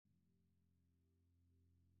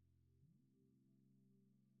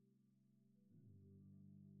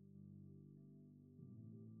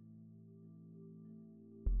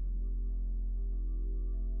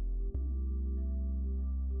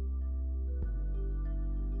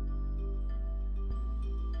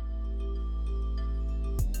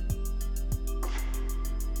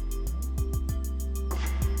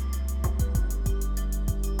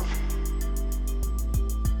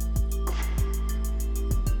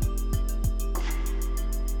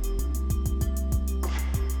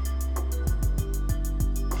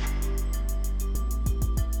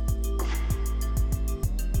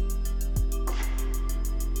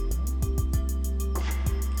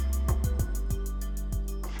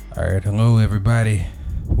All right, hello everybody.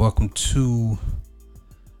 Welcome to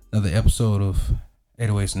another episode of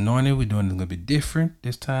 808s Anointed. We're doing it a little bit different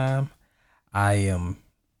this time. I am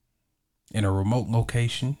in a remote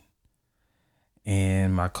location,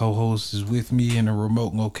 and my co-host is with me in a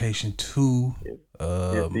remote location too.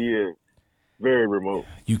 Yes, he is very remote.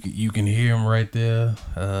 You can hear him right there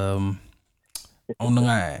on the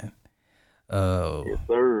line. Yes,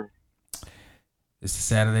 sir. It's the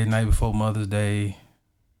Saturday night before Mother's Day.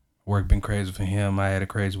 Work been crazy for him. I had a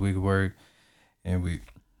crazy week of work, and the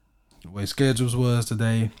way schedules was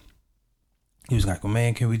today, he was like, "Well,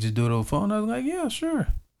 man, can we just do it over the phone?" I was like, "Yeah, sure.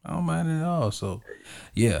 I don't mind it at all." So,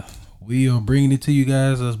 yeah, we are bringing it to you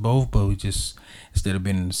guys, us both, but we just instead of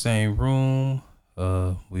being in the same room,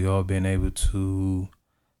 we all been able to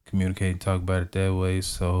communicate and talk about it that way.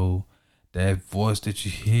 So, that voice that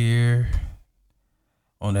you hear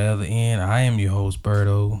on the other end, I am your host,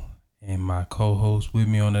 Berto. And my co-host with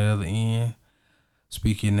me on the other end.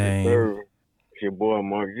 Speak your name. Yes, sir. It's your boy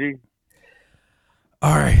Mark G.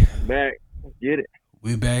 All right. Back. Let's get it.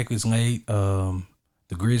 We're back. It's late. The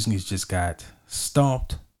Grizzlies just got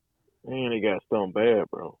stomped. Man, they got something bad,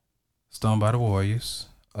 bro. Stomped by the Warriors.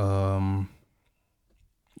 My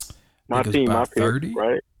team, my pick, 30?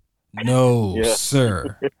 Right? No,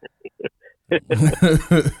 sir.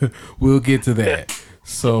 We'll get to that.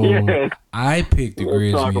 So I picked the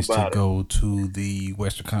Grizzlies to go to the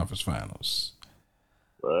Western Conference Finals.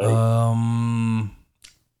 Right.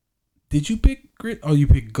 Did you pick Grit? Oh, you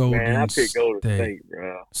picked Golden State. Man, I picked Golden State,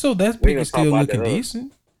 bro. So that pick is still looking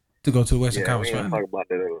decent to go to the Western Conference Finals. Talk about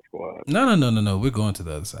that other squad. No. We're going to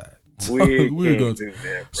the other side. So we're going to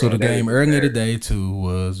that, so the game earlier today too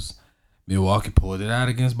was Milwaukee pulled it out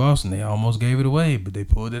against Boston. They almost gave it away, but they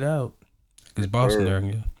pulled it out against Boston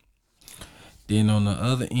earlier. Then on the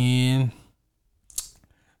other end,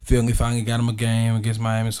 Philly finally got him a game against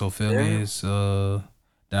Miami. So Philly is down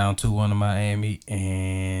 2-1 to Miami.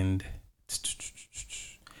 And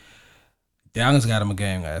Dallas got him a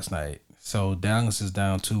game last night. So Dallas is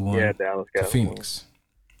down 2-1 to Phoenix.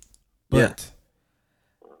 But,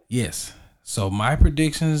 yes. So my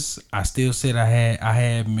predictions, I still said I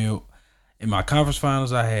had Milk. In my conference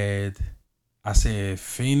finals, I said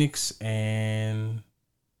Phoenix and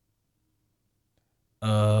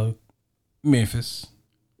Memphis.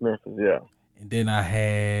 Yeah. And then I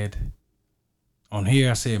had on here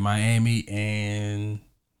I said Miami and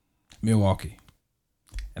Milwaukee.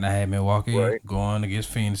 And I had Milwaukee going against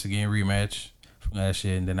Phoenix again, rematch from last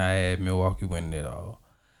year, and then I had Milwaukee winning it all.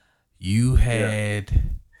 You had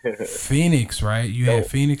Phoenix, right? You had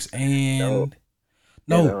Phoenix and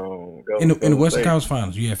in the Western Conference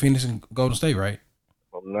Finals, you had Phoenix and Golden State, right?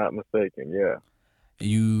 If I'm not mistaken, yeah. Did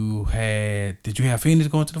you have Phoenix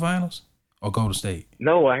going to the finals or Golden State?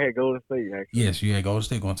 No, I had Golden State, actually. Yes, you had Golden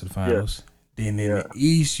State going to the finals. Then in the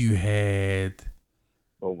East, you had...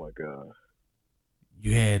 Oh, my God.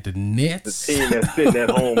 You had the Nets. The team that's sitting at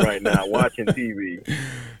home right now watching TV.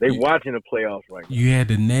 They watching the playoffs right now. You had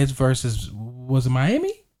the Nets versus... Was it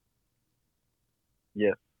Miami?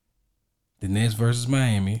 Yes. The Nets versus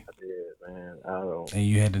Miami. I did, man. I don't... And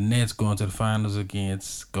you had the Nets going to the finals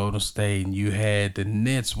against Golden State, and you had the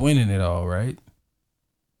Nets winning it all, right?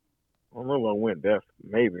 I don't know if I went that.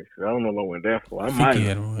 Maybe. I don't know if I went that far. I think you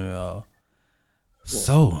had to win it all.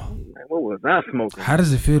 So, man, what was I smoking? How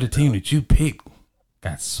does it feel the team that you picked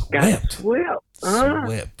got swept? Swept.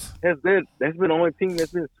 That's been the only team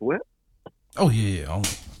that's been swept. Oh yeah. Only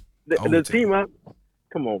the team.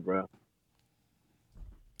 Come on, bro.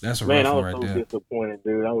 That's a rough one right there. Man, I was so disappointed,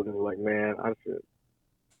 dude. I was just like, man, I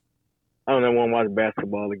don't ever want to watch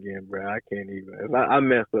basketball again, bro. I can't even. I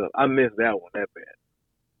messed up. I missed that one that bad.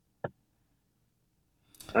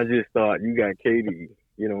 I just thought you got KD,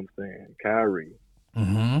 you know what I'm saying, Kyrie.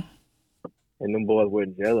 Mm-hmm. And them boys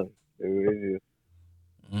wasn't gelling, dude. It's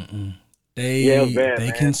just...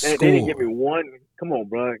 They can score. They didn't give me one. Come on,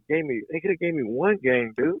 bro. They could have gave me one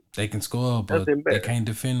game, dude. They can score, but they can't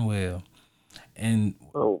defend well. And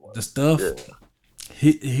the stuff,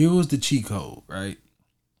 here was the cheat code, right?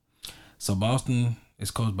 So Boston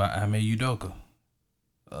is coached by Ime Udoka.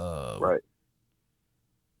 Right.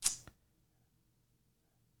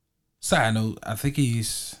 Side note,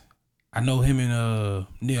 I know him and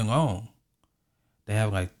Neil Long. They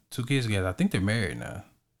have like 2 kids together. I think they're married now.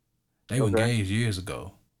 They were engaged years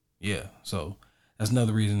ago. Yeah, so that's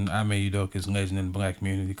another reason Ime Udoka is a legend in the black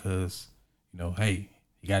community because, hey,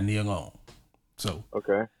 he got Neil Long. So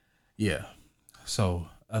yeah. So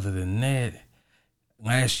other than that,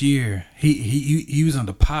 last year he was on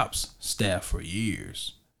the Pop's staff for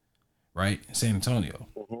years, right? In San Antonio.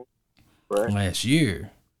 Mm-hmm. Right. Last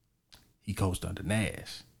year, he coached under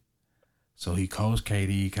Nash. So he coached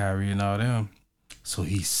KD, Kyrie, and all them. So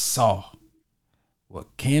he saw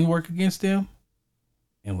what can work against them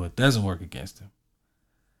and what doesn't work against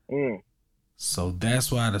them. So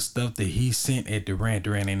that's why the stuff that he sent at Durant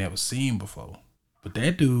ain't never seen before. But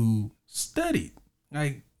that dude studied.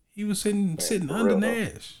 Like, he was sitting under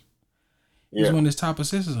Nash. He was one of his top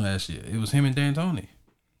assistants last year. It was him and D'Antoni.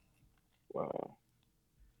 Wow.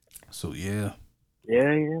 So, yeah.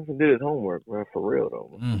 Yeah, he did his homework, bro, for real,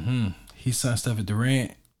 though. Mm-hmm. He saw stuff at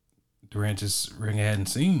Durant just really hadn't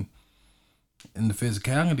seen. And the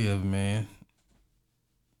physicality of it, man.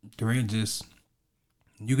 Durant just,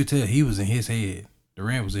 you could tell he was in his head.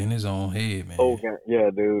 Durant was in his own head, man. Oh,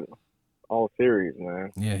 yeah, dude. All series,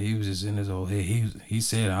 man. Yeah, he was just in his own head. He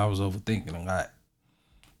said I was overthinking a lot.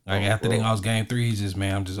 Like, after they lost game 3, he's just,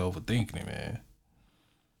 man, I'm just overthinking it, man.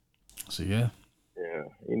 So, yeah. Yeah,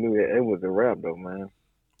 he knew that it was a wrap, though, man.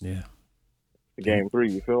 Yeah. Game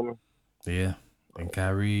 3, you feel me? Yeah. And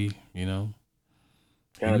Kyrie, you know,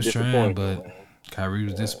 he Kinda was trying, but man. Kyrie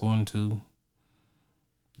was disappointing, too.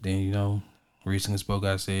 Then, you know, recently spoke,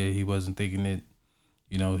 I said he wasn't thinking that,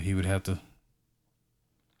 you know, he would have to,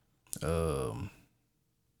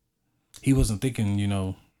 he wasn't thinking, you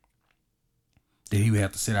know, that he would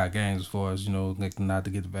have to sit out games as far as, you know, like not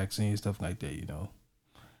to get the vaccine, stuff like that, you know,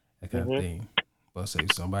 that kind of thing. But I say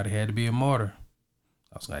somebody had to be a martyr.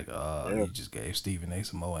 I was like, he just gave Stephen A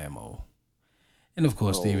some more ammo. And of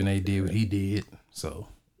course, Stephen A did what he did. So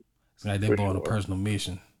it's like they're on a personal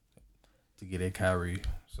mission to get at Kyrie.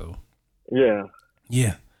 So yeah,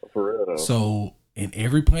 for real though. So in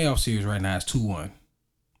every playoff series right now, it's 2-1.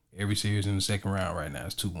 Every series in the second round right now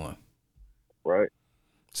is 2-1. Right.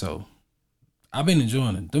 So I've been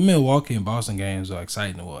enjoying it. The Milwaukee and Boston games are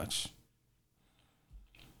exciting to watch.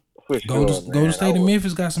 For sure, Golden State and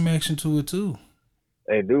Memphis got some action to it too.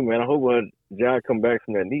 They do, man. I hope John come back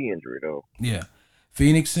from that knee injury though. Yeah,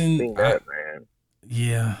 Phoenix and that, man.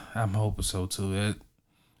 Yeah, I'm hoping so too.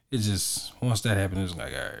 It just once that happens, it's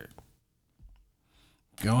like, all right,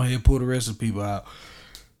 go ahead and pull the rest of the people out.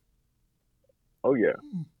 Oh yeah,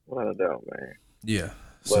 without a doubt, man. Yeah.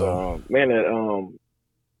 But So man,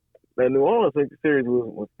 that New Orleans series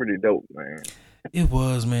was pretty dope, man. it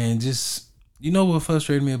was, man. Just, you know what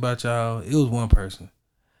frustrated me about y'all? It was one person.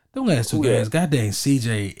 Them last two games, goddamn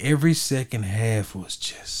CJ, every second half was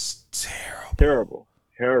just terrible.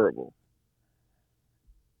 Terrible.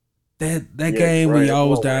 That game where y'all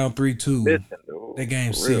was down 3-2, that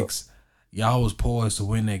game 6, y'all was poised to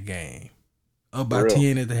win that game. Up by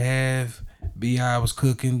 10 at the half, B.I. was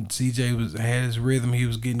cooking, CJ had his rhythm, he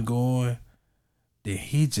was getting going. Then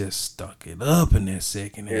he just stuck it up in that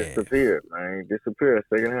second half. Disappeared, man. Disappeared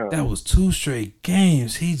second half. That was 2 straight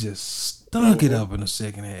games. He just stunk it up in the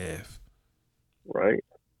second half. Right.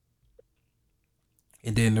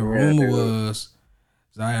 And then the rumor was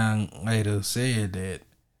Zion later said that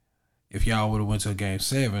if y'all would have went to Game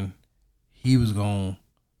 7, he was going to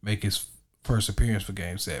make his first appearance for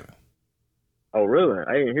Game 7. Oh, really?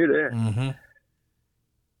 I didn't hear that. Mm-hmm.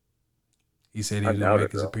 He said he was going to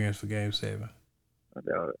make his appearance for Game 7. I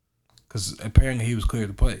doubt it. Because apparently he was clear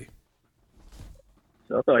to play.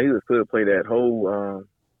 So I thought he was clear to play that whole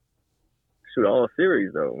all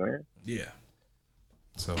series, though, man. Yeah.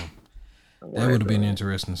 So that would have been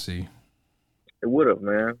interesting to see. It would have,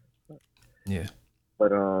 man. Yeah.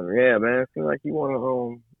 But yeah, man, it seems like he want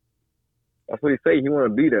to. That's what he say. He want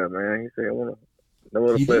to be there, man. He said, "I want to. No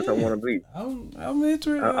other place I want to be." I'm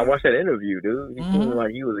interested. I watched that interview, dude. He seemed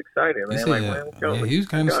like he was excited, man. Said, he was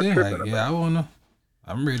kind of saying, like, "Yeah, I wanna.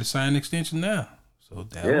 I'm ready to sign an extension now." So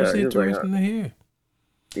that was interesting to hear.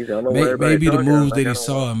 He said, maybe the moves that he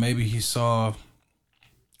saw, and maybe he saw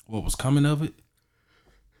what was coming of it.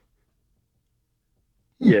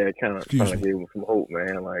 Yeah, it kind of gave him some hope,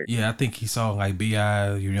 man. Like, yeah, I think he saw like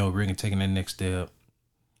B.I., you know, really taking that next step.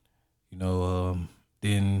 You know,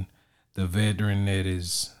 then the veteran that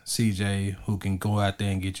is CJ, who can go out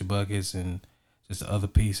there and get your buckets, and just the other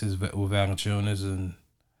pieces with Valanciunas and,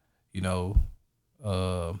 you know,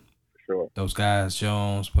 those guys,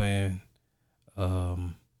 Jones playing.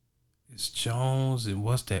 It's Jones and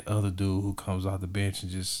what's that other dude who comes off the bench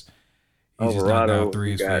and just knock down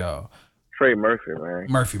threes for y'all. Trey Murphy, man.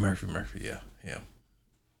 Murphy, yeah.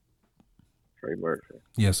 Trey Murphy.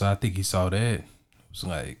 Yeah, so I think he saw that. It was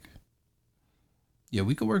like, yeah,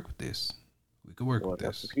 we could work with this. We could work with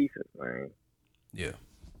this. Pieces, man. Yeah.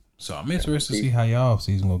 So I'm interested to see how y'all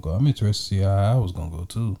season gonna go. I'm interested to see how I was gonna go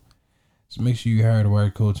too. Just make sure you hire the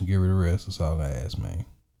right coach and get rid of the rest. That's all I ask, man.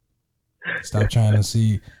 Stop trying to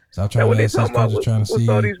see. Stop trying to ask these coaches trying to see. What's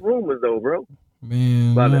all these rumors though, bro?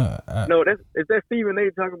 Man, About it. No, is that Stephen A.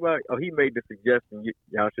 talking about? Oh, he made the suggestion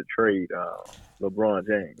y'all should trade LeBron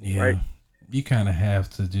James, yeah, right? you kind of have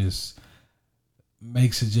to just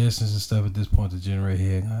make suggestions and stuff at this point to generate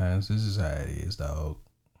headlines. This is how it is, dog.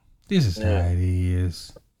 This is how it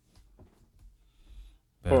is.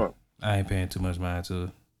 But Huh. I ain't paying too much mind to it.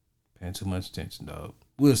 Paying too much attention, dog.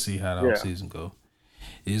 We'll see how the offseason go.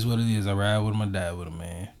 It is what it is. I ride with him, I die with him,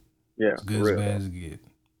 man. Yeah, It's good as bad as it get.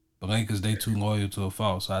 But Lakers, they too loyal to a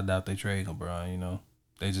fault, so I doubt they trade LeBron, you know.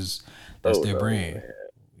 That's their brand. Man.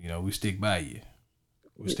 You know, we stick by you.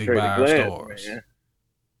 We stick by our stars. Man.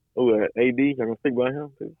 Oh, AD, y'all gonna stick by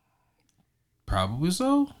him too? Probably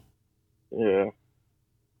so. Yeah.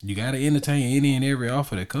 You gotta entertain any and every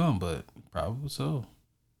offer that come, but probably so.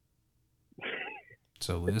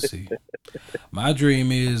 So we'll see. My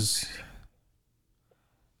dream is,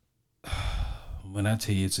 when I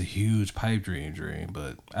tell you it's a huge pipe dream,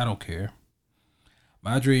 but I don't care.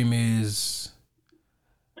 My dream is,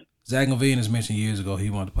 Zach LaVine has mentioned years ago he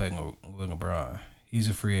wanted to play with LeBron. He's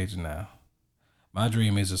a free agent now. My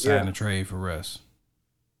dream is to sign a trade for Russ.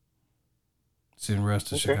 Send Russ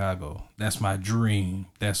to Chicago. That's my dream.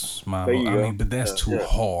 That's my. But that's too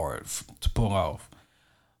hard to pull off.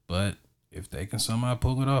 But if they can somehow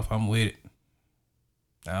pull it off, I'm with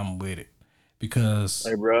it. Because,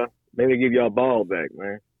 hey, bro, maybe give y'all ball back,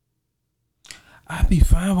 man. I'd be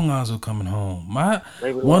fine with Lonzo coming home.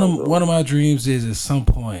 One of my dreams is at some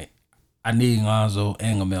point I need Lonzo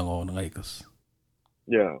and LaMelo on the Lakers.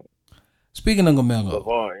 Yeah. Speaking of LaMelo,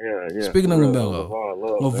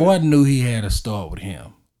 LeVar knew he had a star with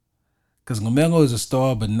him. Because LaMelo is a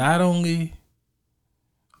star, but not only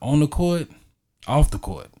on the court, off the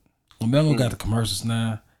court. LaMelo got the commercials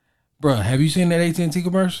now. Bro, have you seen that AT&T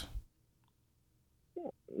commercial?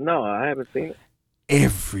 No, I haven't seen it.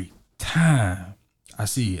 Every time I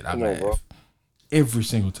see it, I laugh. Every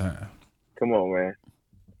single time. Come on, man.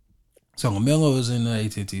 So LaMelo is in the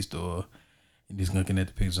AT&T store. And he's looking at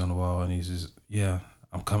the pictures on the wall, and he's just,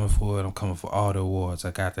 I'm coming for it. I'm coming for all the awards.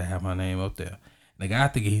 I got to have my name up there. And the guy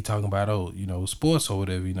thinking he talking about, sports or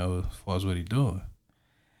whatever, as far as what he doing.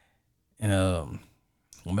 And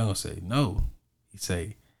LaMelo say, no. He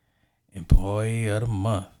say, employee of the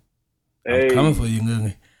month. Hey. I'm coming for you,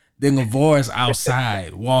 nigga. Then LeVar is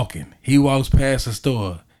outside walking. He walks past the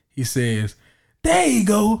store. He says, there you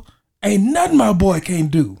go. Ain't nothing my boy can't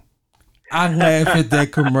do. I laugh at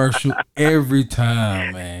that commercial every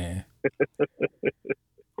time, man.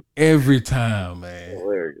 Every time, man.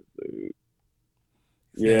 Hilarious, dude.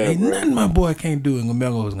 Yeah, ain't nothing my boy can't do. And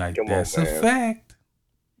LaMelo was like, that's a fact.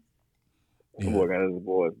 Yeah. Boy got his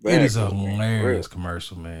boy's back. It is a hilarious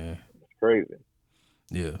commercial, man. It's crazy.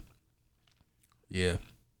 Yeah. Yeah.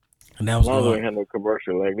 And that was Lonzo ain't had no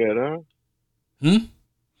commercial like that, huh?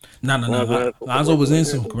 No. Lonzo was in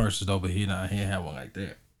some commercials though, but he didn't have one like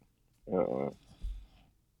that.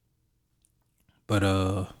 But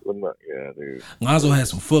yeah, dude. Lonzo had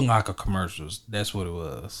some Foot Locker commercials. That's what it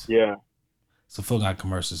was. Yeah. Some Foot Locker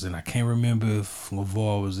commercials, and I can't remember if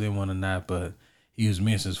LeVar was in one or not, but he was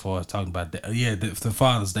mentioned as far as talking about that. Yeah, the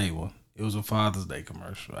Father's Day one. It was a Father's Day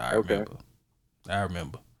commercial. I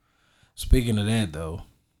remember. Speaking of that though,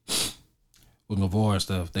 with LeVar and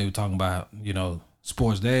stuff, they were talking about,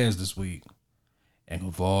 sports dads this week, and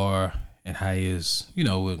LeVar and how he is, with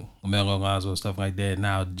LaMelo, Lonzo and stuff like that.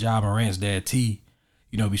 Now, Ja Morant's dad, T,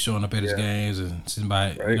 be showing up at his games and sitting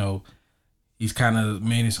by, he's kind of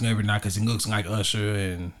main celebrity now because he looks like Usher,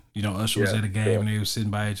 and, Usher was at the game and they were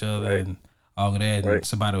sitting by each other and all of that. And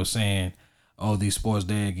somebody was saying, oh, these sports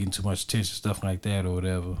dads getting too much attention, stuff like that or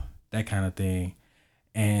whatever, that kind of thing.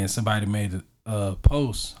 And somebody made a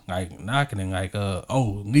post, like, knocking him, like,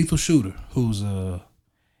 Lethal Shooter, who's a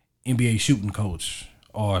NBA shooting coach,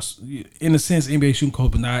 or in a sense NBA shooting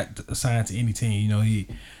coach, but not assigned to any team. He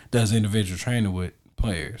does individual training with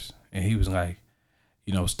players, and he was like,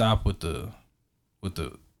 stop with the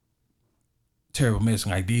terrible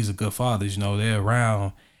missing. Like, these are good fathers. They're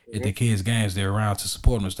around at the kids' games. They're around to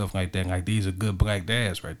support them and stuff like that. Like, these are good black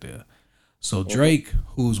dads right there. So Drake,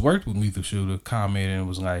 who's worked with Lethal Shooter, commented and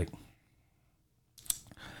was like,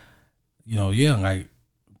 like,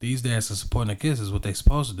 these dads are supporting their kids is what they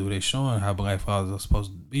supposed to do. They showing how black fathers are supposed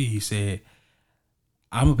to be. He said,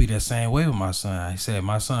 I'm going to be that same way with my son. He said,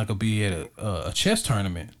 my son could be at a chess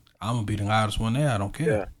tournament. I'm going to be the loudest one there. I don't care.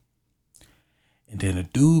 Yeah. And then a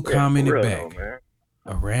dude commented back.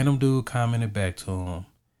 A random dude commented back to him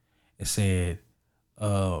and said,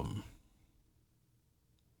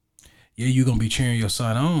 you're going to be cheering your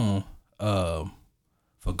son on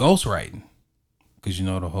for ghostwriting. Because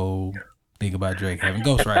the whole thing about Drake having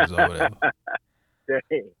ghostwriters or whatever.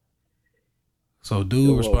 Dang. So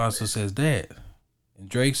dude responds to says that. And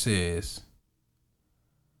Drake says,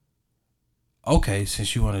 okay,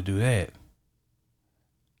 since you want to do that,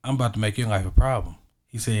 I'm about to make your life a problem.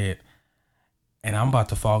 He said, and I'm about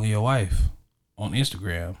to follow your wife on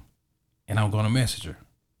Instagram and I'm going to message her.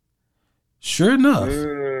 Sure enough,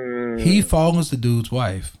 he follows the dude's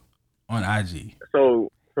wife on IG. So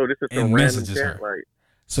this is some random chat, like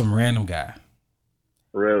some random guy.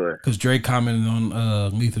 Really? Because Drake commented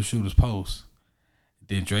on Lethal Shooter's post.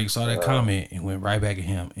 Then Drake saw that comment and went right back at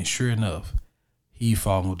him. And sure enough, he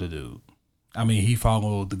followed the dude. I mean, he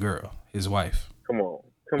followed the girl, his wife. Come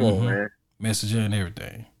on, man. Messenger and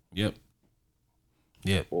everything. Yep.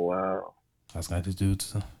 Wow. I was like, this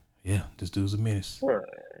dude's a menace.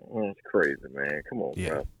 That's crazy, man. Come on,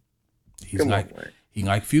 bro. He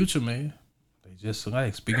like Future, man. They just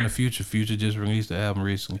like, speaking of Future just released the album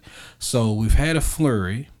recently. So we've had a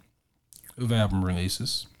flurry of album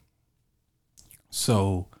releases.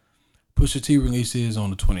 So Pusha T releases on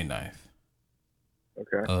the 29th.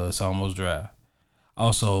 Okay. It's almost dry.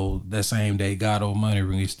 Also, that same day, God Over Money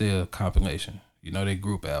released their compilation. You know, their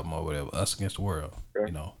group album or whatever, Us Against the World. Okay.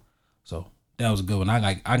 You know, so that was a good one. I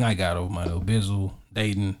like God Over Money. Bizzle,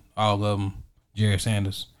 Dayton, all of them. Jerry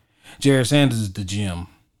Sanders. Jerry Sanders is the gym,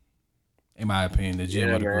 in my opinion, the gym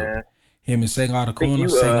of the group. Man. Him and Sing Out the Corner.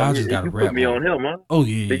 Sing Out just got a rap. You put me on him, huh? Oh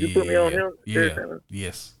yeah. Did you put me on him? Yeah.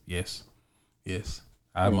 Yes.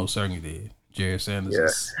 I most certainly did. Jerry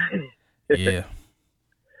Sanders. Yeah.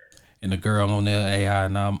 And the girl on there, AI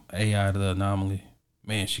the Anomaly,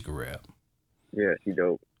 man, she could rap. Yeah, she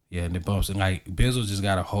dope. Yeah, and the bumps, and like Bizzle just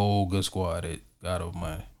got a whole good squad that got over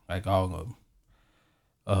money, like all of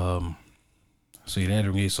them. So yeah, that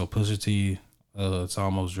released. So Pusha T, It's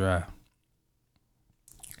Almost Dry.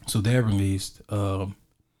 So that released. Of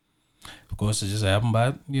course, it's just an album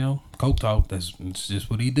by Coke Talk. It's just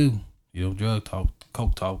what he do. Drug talk,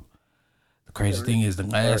 Coke Talk. The crazy thing is the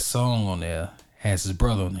last song on there has his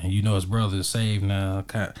brother on there. His brother is saved now.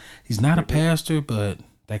 He's not a pastor, but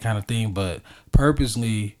that kind of thing. But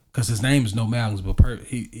purposely, because his name is No Malice, but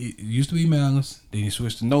he used to be Malice, then he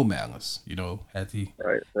switched to No Malice. After he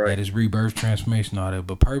had his rebirth, transformation, all that.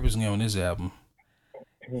 But purposely on this album,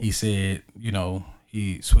 he said,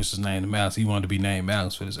 he switched his name to Malice. He wanted to be named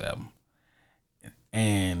Malice for this album.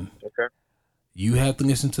 And you have to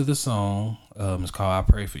listen to the song. It's called I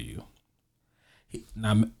Pray For You.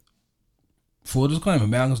 Now, full disclaimer,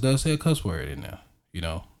 Malice does say a cuss word in there,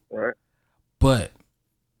 Right. But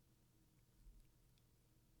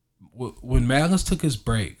when Malice took his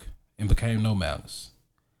break and became No Malice,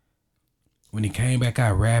 when he came back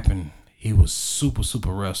out rapping, he was super,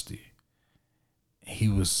 super rusty.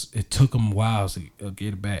 It took him a while to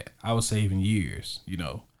get it back. I would say even years,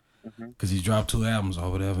 because he dropped 2 albums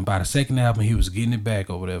or whatever. And by the second album, he was getting it back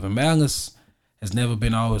or whatever. Malice has never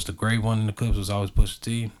been always the great one in the clips. It was always Pusha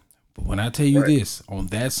T. But when I tell you this, on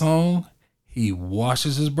that song, he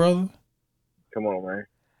washes his brother. Come on, man.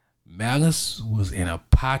 Malice was in a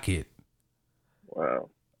pocket. Wow.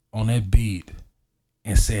 On that beat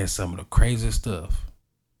and said some of the craziest stuff.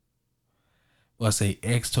 Well, I say,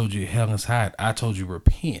 X told you hell is hot. I told you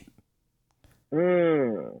repent.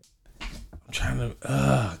 I'm trying to,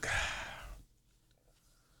 God.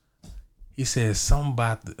 He said something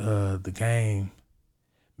about the game,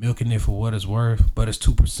 milking it for what it's worth, but it's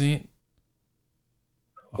 2%.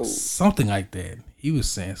 Or something like that. He was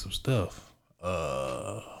saying some stuff.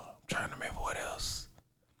 I'm trying to remember what else.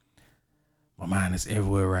 My mind is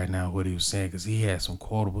everywhere right now what he was saying, because he had some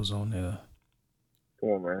quotables on there. Come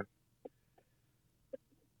on, man.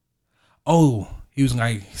 Oh, he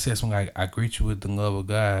said something like, I greet you with the love of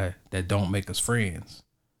God that don't make us friends.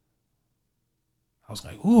 I was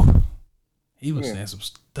like, ooh. He was saying some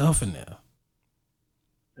stuff in there.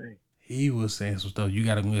 Dang. He was saying some stuff. You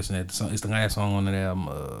gotta listen to that. It's the last song on the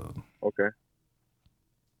album. Okay.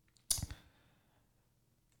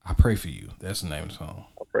 I Pray For You. That's the name of the song.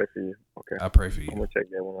 I Pray For You. Okay. I Pray For You. I'm gonna check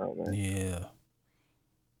that one out, man. Yeah.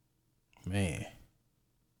 Man.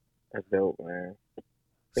 That's dope, man. I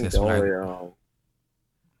think the only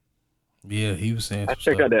yeah, he was saying. I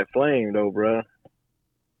check out that Flame though, bro.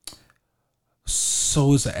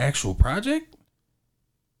 So it's an actual project?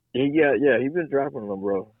 Yeah. He been dropping them,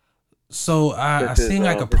 bro. So I seen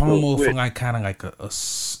like a promo for like kind of like a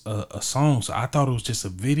song. So I thought it was just a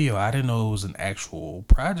video. I didn't know it was an actual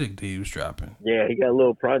project that he was dropping. Yeah, he got a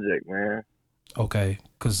little project, man. Okay,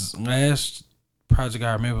 because last project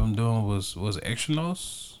I remember him doing was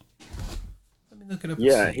Exynos. Let me look it up.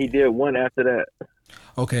 Yeah, he did one after that.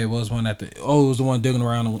 Okay, it was one after. Oh, it was the one digging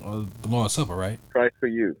around the Lord's Supper, right? Christ For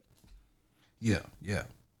You. Yeah.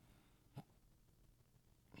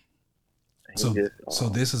 So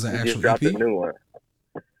this is an he just actual dropped a EP? new one.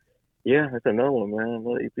 Yeah, that's another one, man.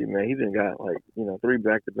 Another EP, man. He done got like 3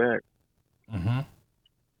 back to back. Mm-hmm.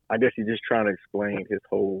 I guess he's just trying to explain his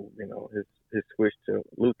whole, his switch to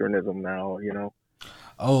Lutheranism now.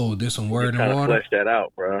 Oh, this one Word He's and trying to Water? flesh that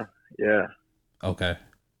out, bro. Yeah, Okay.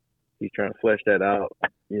 he's trying to flesh that out.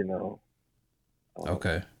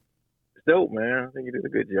 Okay. It's dope, man. I think he did a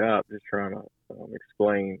good job just trying to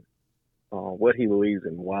explain what he believes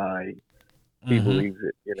and why he believes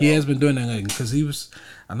it. He has been doing that because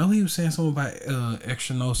I know he was saying something about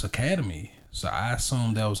Extra Notes Academy. So I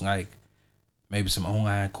assumed that was like maybe some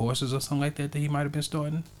online courses or something like that he might have been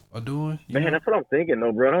starting or doing. Man, that's what I'm thinking,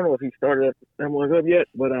 though, bro. I don't know if he started that one up yet,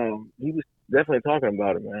 but he was definitely talking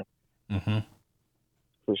about it, man. Mm-hmm.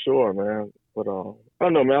 For sure, man. But I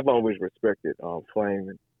don't know, man. I've always respected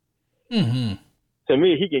Flame. Mm-hmm. To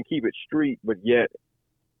me, he can keep it street, but yet,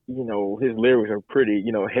 his lyrics are pretty,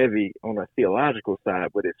 heavy on the theological side,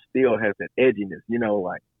 but it still has an edginess,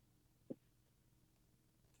 like.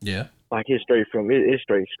 Yeah. Like it's straight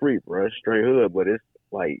street, bro. It's straight hood, but it's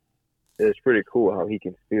like it's pretty cool how he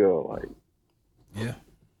can still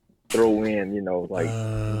throw in,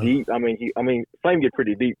 deep. I mean, Flame get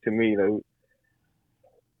pretty deep to me, though.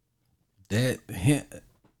 That hint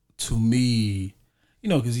to me,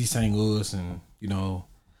 because he sang us, and you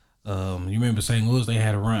remember St. Louis, they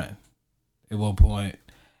had a run at one point.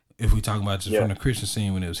 If we talk about just from the Christian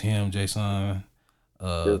scene, when it was him, Jason,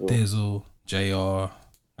 Thizzle, JR.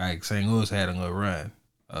 Like St. Louis had a little run.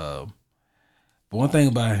 But one thing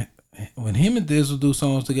about when him and Thizzle do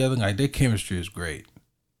songs together, like their chemistry is great.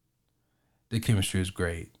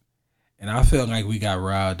 And I felt like we got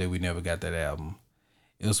robbed that we never got that album.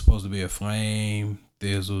 It was supposed to be a Flame,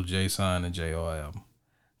 Thizzle, Jason, and JR album.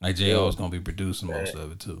 Like JR was gonna be producing most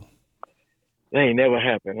of it too. That ain't never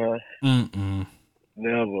happened, huh? Mm-mm.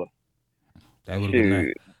 Never. That would have been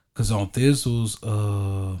nice. Cause on Thizzle's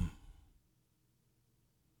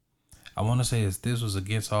I want to say this was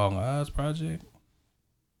Against All Odds project.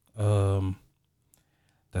 That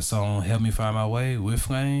song "Help Me Find My Way" with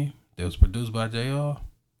Flame that was produced by JR.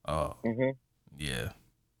 Oh, yeah.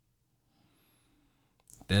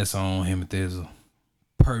 That song, him and Thizzle,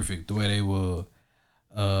 perfect. The way they were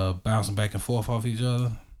bouncing back and forth off each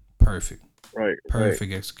other, perfect. Right.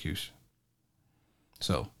 Perfect execution.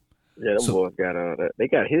 So. Yeah, them boys got they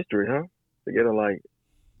got history, huh? Together, like.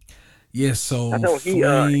 Yeah, so I know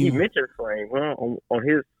he mentioned Flame, huh? On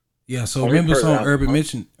his. Yeah, so remember the song Urban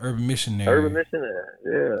Missionary? Urban Missionary,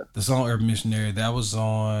 yeah. The song Urban Missionary, that wasn't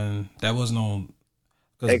on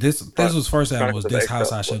because this was first album was This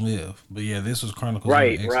House I Should Live. But yeah, this was Chronicles of an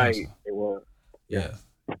Ex-Hustler. Right. It was. Yeah.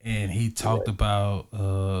 And he talked about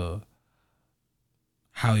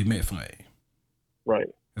how he met Flame. Right.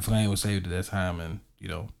 And Flame was saved at that time and,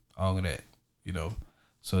 all of that,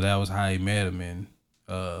 So that was how he met him and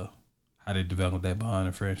how they developed that bond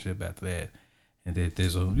and friendship after that. And that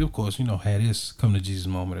there's of course, had his come to Jesus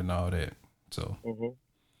moment and all that. So,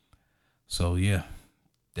 so yeah,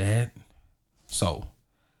 that. So,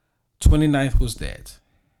 29th was that.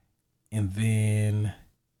 And then,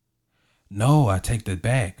 no, I take that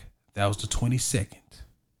back. That was the 22nd.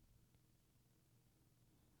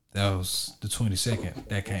 That was the 22nd.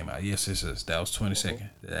 That came out. Yes. That was 22nd.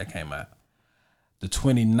 That came out. The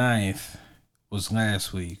 29th was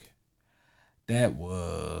last week. That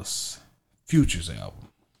was Future's album.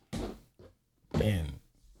 And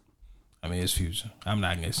I mean, it's Future. I'm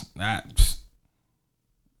not gonna.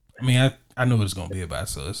 I know what it's gonna be about.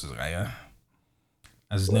 So this is like, I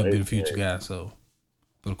just never been a Future guy. So,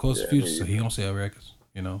 but of course, it's Future. So he don't sell records.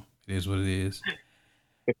 It is what it is.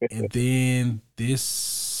 And then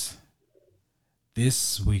this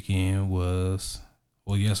weekend was,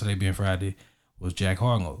 yesterday being Friday, was Jack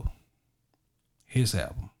Harlow. His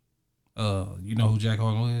album. You know who Jack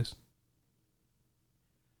Harlow is?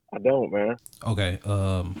 I don't, man. Okay.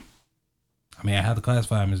 I have to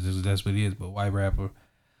classify him as that's what he is, but white rapper.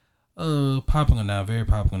 Popular now, very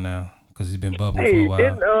popular now, because he's been bubbling for a while.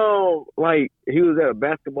 Didn't he was at a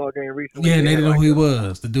basketball game recently? Yeah, and they didn't know who he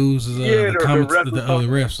was. The dudes was the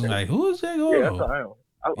refs and like, who is Jack Harlow? Yeah, that's how I am.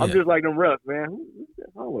 I'm just like them refs, man. Who's Jack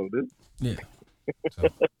Harlow, dude? Yeah. So,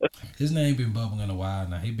 his name been bubbling a while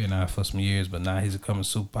now. He been out for some years, but now he's becoming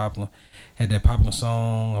super popular. Had that popular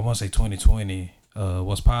song, I want to say 2020,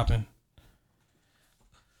 What's Poppin'.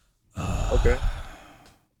 Okay.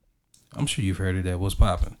 I'm sure you've heard of that. What's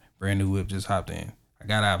Poppin'? Brand new whip, just hopped in. I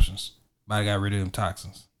got options. But I got rid of them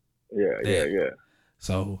toxins. Yeah.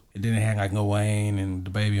 So it didn't have like no Wayne and the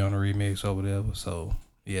baby on the remix or whatever. So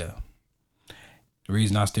yeah. The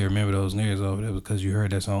reason I still remember those niggas over there was because you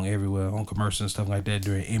heard that song everywhere on commercials and stuff like that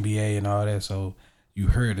during NBA and all that. So you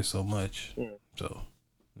heard it so much. Mm. So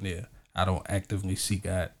yeah, I don't actively seek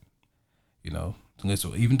out, to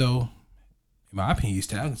listen. Even though, in my opinion, he's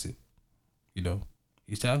talented.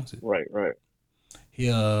 He's talented. Right. He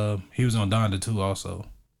was on Donda too. Also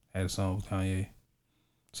had a song with Kanye.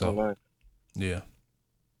 So nice. yeah.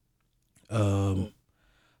 So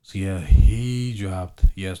yeah, he dropped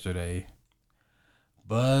yesterday.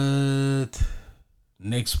 But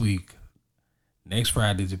next Friday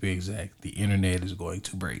to be exact, the internet is going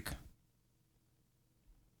to break.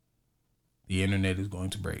 The internet is going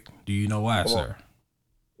to break. Do you know why, sir?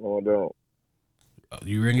 No, I don't. Oh,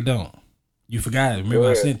 you really don't. You forgot it. Remember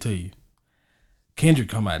I sent to you. Kendrick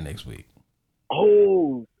come out next week.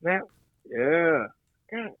 Oh, snap. Yeah.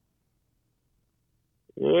 God.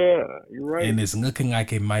 Yeah, you're right. And it's looking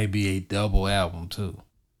like it might be a double album, too.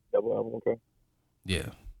 Double album, okay. Yeah.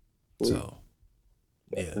 Ooh. So,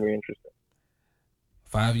 that's yeah. very interesting.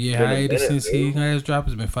 5-year hiatus since he last dropped.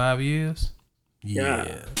 It's been 5 years.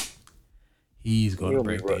 Yeah. He's going to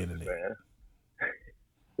break the internet.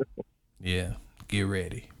 Yeah. Get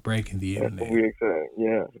ready. Breaking the internet. That's what we excited.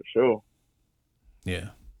 Yeah, for sure. Yeah.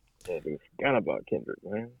 Yeah, dude, forgot about Kendrick,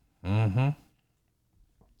 man. Mm-hmm.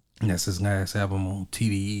 And that's his last album on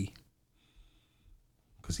TDE.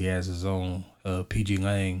 Because he has his own PG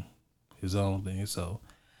Lang, his own thing. So,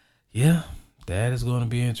 yeah, that is going to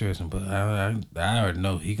be interesting. But I already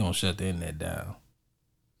know he going to shut the internet down.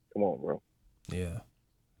 Come on, bro. Yeah.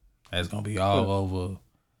 That's going to be all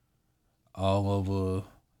over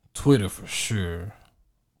Twitter for sure.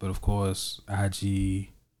 But, of course,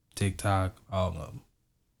 IG, TikTok, all of them.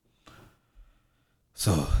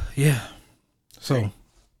 So, yeah. So,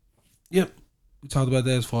 yep. We talked about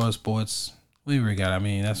that as far as sports. We really got,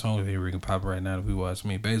 that's the only thing we can pop right now that we watch.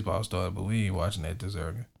 Baseball started, but we ain't watching that this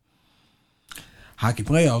early. Hockey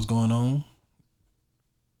playoffs going on.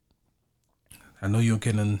 I know you don't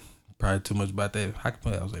care nothing probably too much about that. Hockey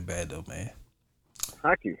playoffs ain't bad though, man.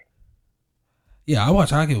 Hockey? Yeah, I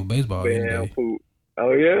watch hockey with baseball.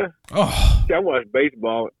 Oh, yeah? Oh. See, I watch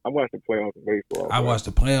baseball. I watch the playoffs of baseball. I watch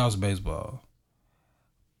the playoffs of baseball.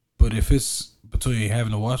 But if it's between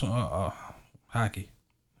having to watch hockey.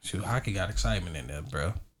 Shoot, hockey got excitement in there,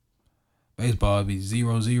 bro. Baseball be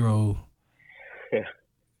 0-0 in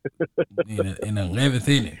the 11th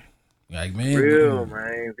inning. Like, man. Real,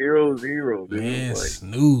 man. 0-0, dude. Man, like,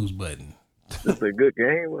 snooze button. This a good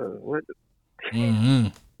game. What? Mm-hmm.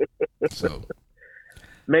 So.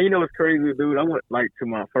 Man, you know what's crazy, dude? I went, to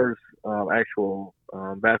my first actual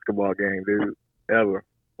basketball game, dude, ever.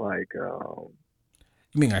 You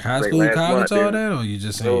mean like high school, college, all that? Or you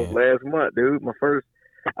just saying? Last month, dude.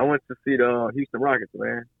 I went to see the Houston Rockets,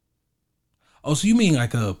 man. Oh, so you mean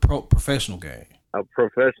like a professional game? A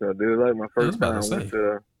professional, dude. Like my first time I went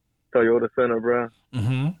to Toyota Center, bro.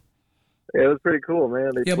 Mm-hmm. Yeah, it was pretty cool,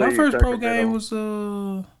 man. My first pro game was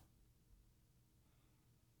my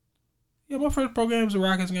first pro game was a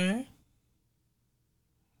Rockets game.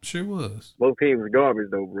 Sure was. Both teams were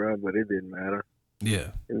garbage though, bro, but it didn't matter.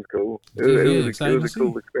 Yeah. It was cool. It was a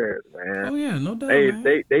cool experience, man. Oh yeah, no doubt.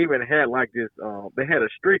 They even had this they had a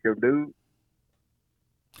streaker, dude.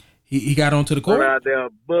 He got onto the court? Right out there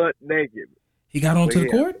butt naked. He got onto the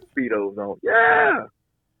court? Speedos on. Yeah.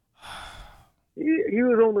 He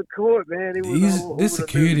was on the court, man. This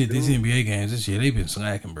security at these NBA games this year, they've been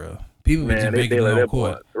slacking, bro. People been just making it on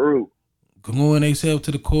court. Going themselves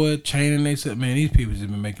to the court, chaining themselves. Man, these people just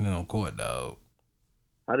been making it on court, dog.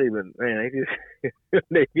 I didn't even, man,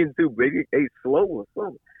 they getting too big. They slow or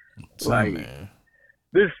something. Man.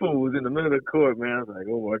 This fool was in the middle of the court, man. I was like,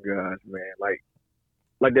 oh my gosh, man. Like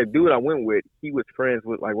that dude I went with, he was friends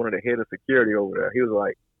with one of the head of security over there. He was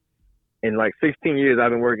like, in 16 years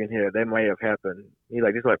I've been working here, that might have happened. He's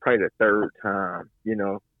like, this is probably the third time,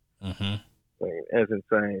 Mm-hmm. That's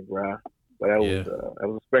insane, bro. But that was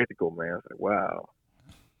a spectacle, man. I was like, wow.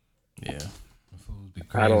 Yeah. Be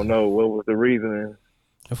crazy. I don't know what was the reasoning.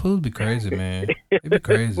 The fools be crazy, man. They be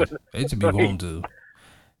crazy. They just be wanting to.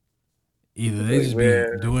 Either they just be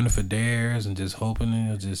doing it for dares and just hoping,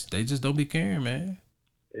 and they just don't be caring, man.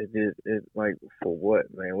 It's for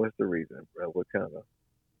what, man? What's the reason, bro? What kind of?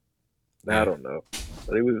 I don't know.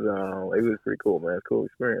 But it was pretty cool, man. Cool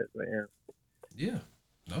experience, man. Yeah,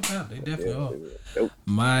 no doubt. They definitely are. Dope.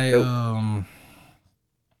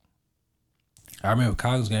 I remember a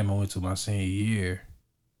college game I went to my senior year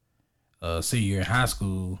in high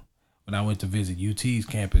school when I went to visit UT's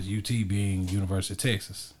campus, UT being University of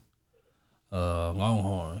Texas,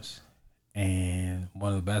 Longhorns. And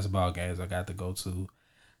one of the basketball games I got to go to,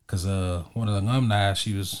 because one of the alumni,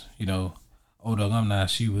 she was, older alumni.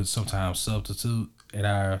 She would sometimes substitute at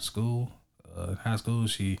our school, high school.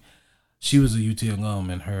 She was a UT alum,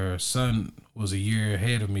 and her son was a year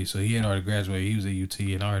ahead of me, so he had already graduated. He was at UT,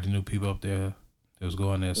 and I already knew people up there that was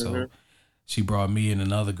going there. Mhm. So she brought me and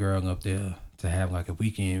another girl up there to have like a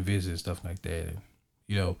weekend visit and stuff like that. And,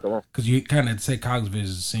 you know, Come on. because you kind of take college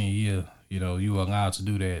visits the senior year. You know, you were allowed to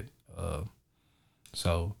do that.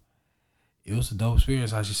 So it was a dope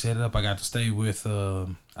experience how she set it up. I got to stay with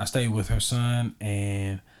I stayed with her son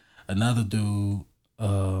and another dude.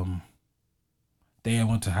 They had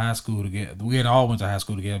went to high school together. We had all went to high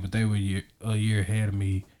school together, but they were a year ahead of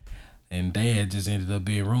me, and they had just ended up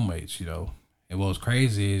being roommates. You know, and what was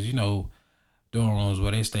crazy is dorm rooms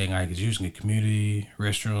where they staying like it's usually community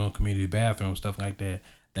restroom, community bathroom, stuff like that.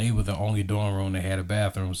 They were the only dorm room that had a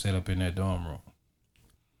bathroom set up in that dorm room.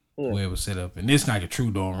 Hmm. Where it was set up, and it's like a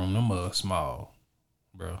true dorm room. Them are small,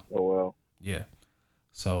 bro. Oh well. Yeah.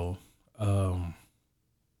 So, it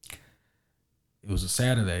was a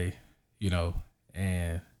Saturday,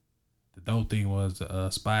 and the dope thing was the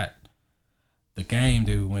spot, the game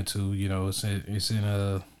that we went to. It's in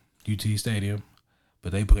a UT Stadium,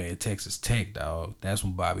 but they played Texas Tech, dog. That's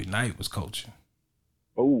when Bobby Knight was coaching.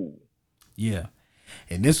 Oh. Yeah,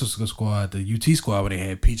 and this was the squad, the UT squad, where they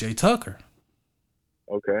had PJ Tucker.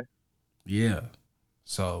 Okay. Yeah,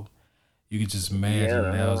 so you could just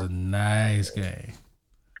imagine that was a nice game.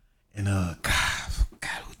 And God,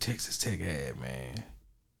 who Texas Tech had, man?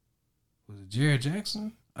 Was it Jared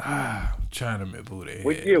Jackson? I'm trying to remember who they had.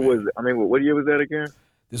 What year was it? I mean, what year was that again?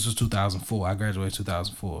 This was 2004. I graduated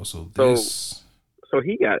 2004. So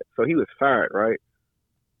he was fired, right?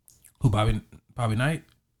 Who, Bobby Knight?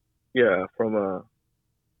 Yeah, from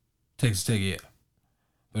Texas Tech, yeah.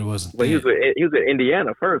 But it wasn't. But he was at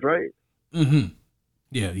Indiana first, right? Mm-hmm.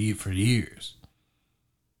 Yeah, for years.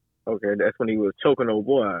 Okay, that's when he was choking old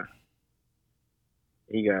boy.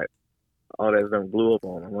 He got all that stuff blew up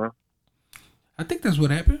on him, huh? I think that's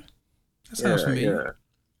what happened. That sounds familiar.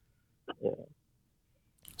 Yeah.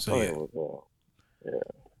 So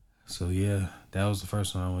So yeah, that was the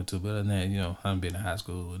first one I went to. But other than that, I haven't been in high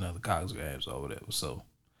school and other college games or whatever. So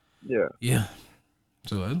yeah.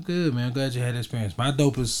 So I'm good, man. I'm glad you had that experience. My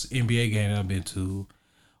dopest NBA game I've been to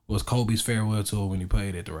was Kobe's farewell tour when he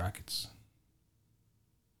played at the Rockets.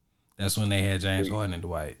 That's when they had James Harden and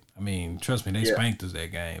Dwight. I mean, trust me, they spanked us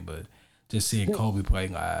that game, but just seeing Kobe play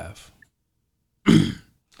live,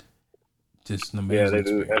 just an amazing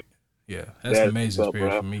experience. That's an amazing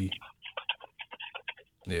experience for me.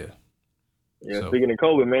 Yeah. Yeah, so, speaking of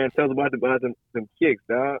Kobe, man, tell us about them kicks,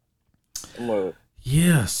 dog.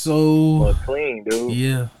 So clean, dude.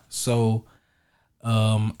 Yeah, so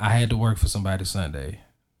I had to work for somebody Sunday,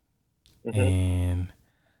 and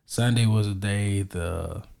Sunday was the day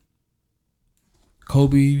the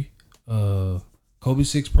Kobe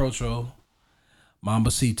 6 Protro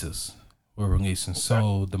Mambasitas were releasing.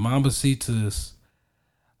 So the Mambasitas,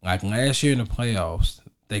 like last year in the playoffs,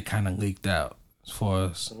 they kind of leaked out as far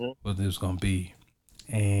as what it was gonna be,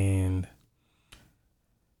 and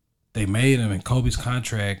they made them in Kobe's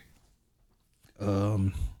contract.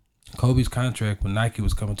 Kobe's contract with Nike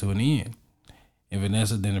was coming to an end, and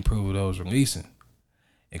Vanessa didn't approve of those releasing.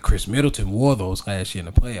 And Chris Middleton wore those last year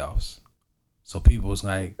in the playoffs. So people was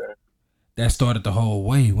like, that started the whole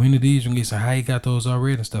way. When did these release? How you got those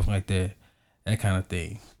already and stuff like that, that kind of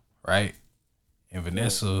thing, right? And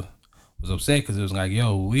Vanessa was upset because it was like,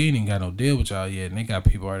 yo, we ain't even got no deal with y'all yet, and they got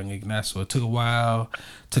people already leaking that. So it took a while,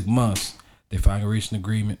 took months. They finally reached an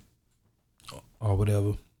agreement or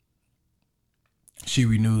whatever. She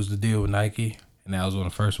renews the deal with Nike, and that was one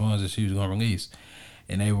of the first ones that she was going to release.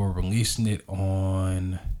 And they were releasing it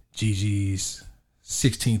on Gigi's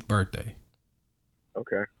 16th birthday.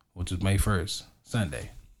 Okay. Which is May 1st,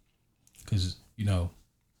 Sunday. Because,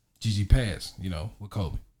 Gigi passed, with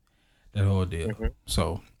Kobe. That whole deal.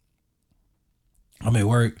 So, I'm at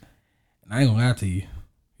work, and I ain't gonna lie to you.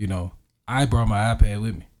 I brought my iPad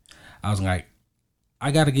with me. I was like, I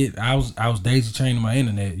was daisy chaining my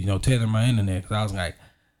internet, tethering my internet, because I was like,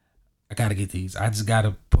 I gotta get these. I just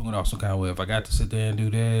gotta pull it off some kind of way. If I got to sit there and do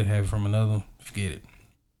that, have it from another, forget it.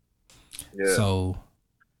 Yeah. So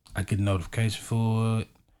I get a notification for it.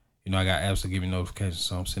 I got apps that give me notifications,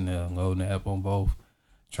 so I'm sitting there loading the app on both,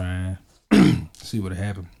 trying see what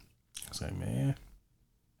happened. I was like, man,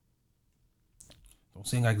 don't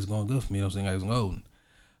seem like it's going good for me. Don't seem like it's loading.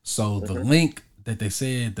 So the link that they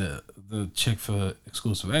said the check for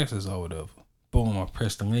exclusive access or whatever. Boom, I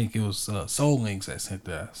pressed the link. It was Soul Links that sent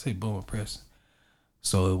that. I say boom, I pressed.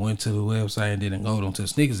 So it went to the website and didn't load onto the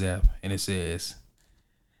sneakers app, and it says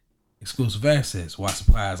exclusive access while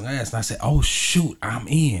supplies last. And I said, oh shoot, I'm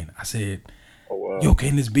in. I said, Oh wow. Yo,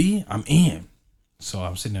 can this be? I'm in. So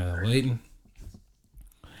I'm sitting there waiting.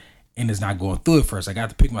 And it's not going through it first. I got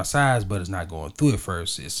to pick my size, but it's not going through it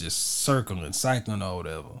first. It's just circling, cycling or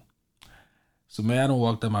whatever. So man, I done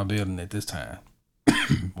walked up my building at this time.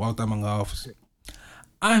 Walked up my office.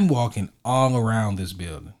 I'm walking all around this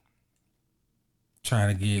building.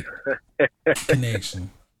 Trying to get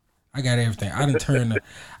connection. I got everything. I done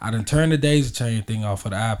turned the daisy chain thing off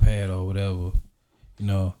of the iPad or whatever. You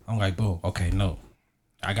know, I'm like, boom, okay, no.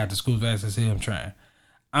 I got the school access here, I'm trying.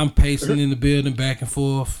 I'm pacing in the building back and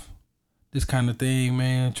forth. This kind of thing,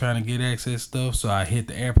 man. Trying to get access stuff. So I hit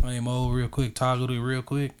the airplane mode real quick, toggled it real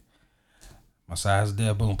quick. My size is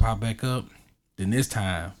there, boom, pop back up. Then this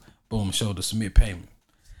time, boom, showed the submit payment.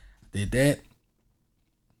 Did that.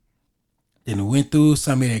 Then it went through.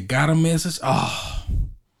 Somebody that got a message. Oh,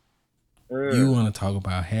 you want to talk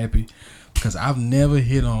about happy? Because I've never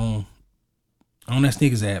hit on that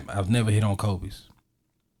sneakers app. I've never hit on Kobe's.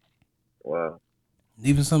 Wow.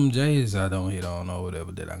 Even some J's I don't hit on or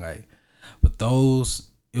whatever that I like. But those,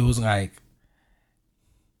 it was like,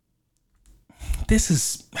 this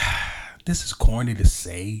is corny to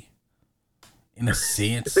say, in a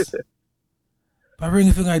sense. But I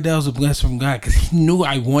really feel like that was a blessing from God because He knew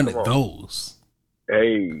I wanted those.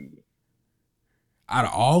 Hey. Out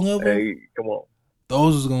of all of them, Hey, come on.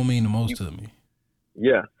 those is gonna mean the most to me.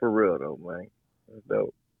 Yeah, for real though, man. That's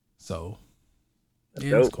dope. So, That's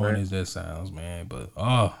yeah, as dope, corny man. as that sounds, man. But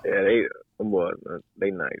Yeah, them boys,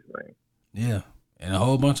 they nice, man. yeah, and a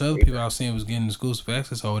whole bunch of other people I was seeing was getting exclusive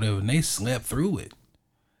access or whatever, and they slept through it.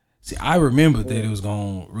 See, I remembered that it was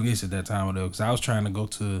gonna release at that time or whatever because I was trying to go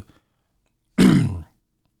to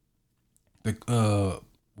the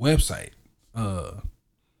website,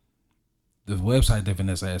 the website that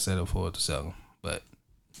Vanessa had set up for it to sell them, but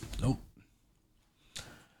nope.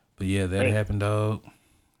 But yeah, that happened, dog.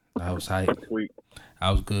 I was hyped. Sweet.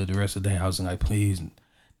 I was good the rest of the day. I was like, please,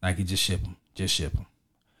 Nike, just ship them. Just ship them.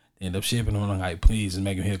 They end up shipping them. I'm like, please, and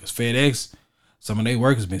make them here. Because FedEx, some of their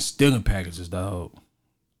workers been stealing packages, dog.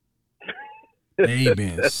 They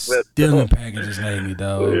been stealing packages lately,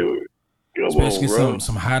 dog. Come Especially on, bro.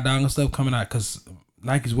 some high dollar stuff coming out. Because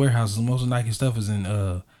Nike's warehouses, most of Nike stuff is in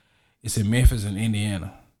it's in Memphis and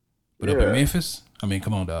Indiana. But up in Memphis, I mean,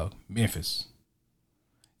 come on, dog. Memphis.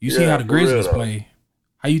 You see how the Grizzlies play.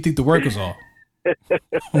 How you think the workers are?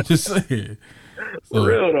 I'm just saying. For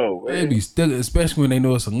real though, man. They be stealing, especially when they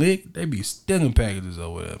know it's a lick. They be stealing packages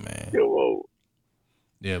over there, man. Yo,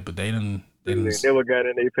 Yeah, but they done. they never got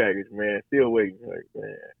in their package, man. Still waiting, like,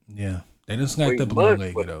 man. Yeah, they done snacked up a little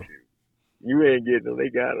late, though. You ain't getting them. They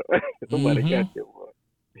got them. Somebody got them.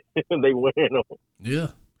 They wearing them. Yeah,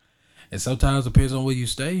 and sometimes it depends on where you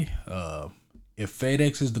stay. If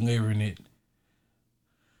FedEx is delivering it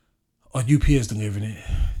or UPS delivering it,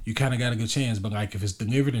 you kind of got a good chance. But like if it's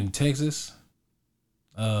delivered in Texas,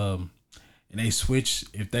 and they switch,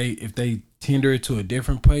 if they tender it to a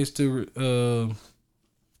different place to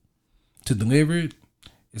deliver it,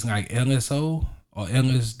 it's like LSO or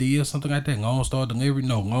LSD or something like that. Lone Star Delivery,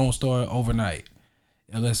 no, Lone Star Overnight.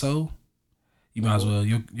 LSO, you might as well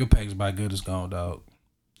your package by good is gone, dog.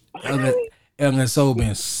 LSO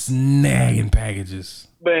been snagging packages.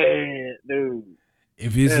 Man, dude.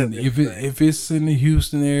 If it's in the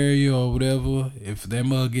Houston area or whatever, if that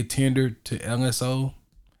mug get tendered to LSO,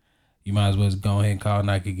 you might as well just go ahead and call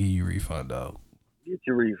Nike, give you a refund, dog. Get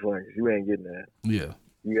your refund. You ain't getting that. Yeah.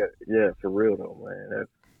 For real though, man.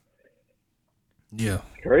 That's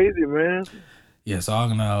crazy, man. Yeah, so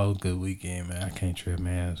all in all, good weekend, man. I can't trip,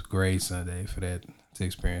 man. It's a great Sunday for that, to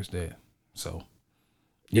experience that. So,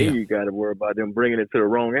 yeah. Then you got to worry about them bringing it to the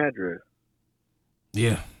wrong address.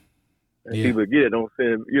 Yeah. And people get it, don't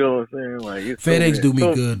send. You know what I'm saying? Like it's FedEx do me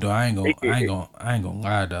good though. I ain't gonna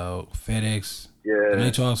lie, dog. FedEx. Yeah.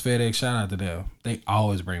 The Charles FedEx, shout out to them. They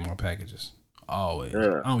always bring my packages. Always.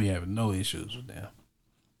 Yeah. I don't be having no issues with them.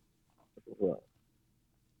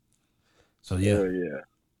 So yeah. Hell yeah.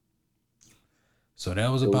 So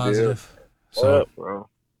that was a positive. So, up, bro?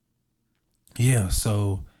 Yeah,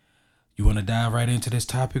 so you want to dive right into this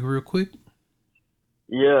topic real quick?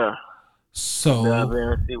 Yeah. So dive in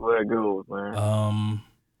and see where it goes, man.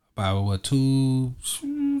 About what, about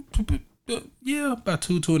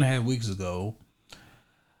 2.5 weeks ago,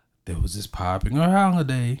 there was this popular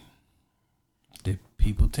holiday that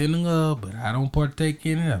people tend to love, but I don't partake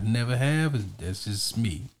in it. I've never have. That's just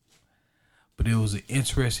me. But it was an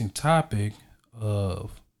interesting topic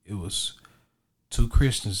it was two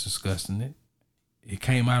Christians discussing it. It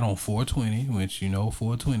came out on 420, which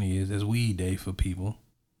 420 is that's weed day for people.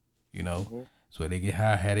 So they get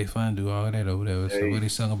high, have their fun, do all that or whatever. So where they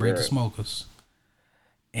celebrate the smokers.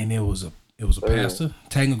 And it was It was a pastor.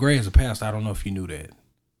 Tango Gray is a pastor. I don't know if you knew that.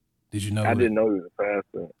 Did you know? I didn't know he was a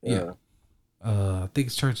pastor. Yeah. I think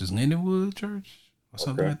his church is Lindenwood Church or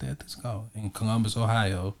something like that. It's called in Columbus,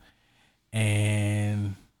 Ohio,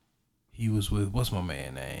 and he was with what's my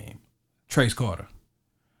man name? Trace Carter.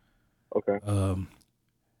 Okay.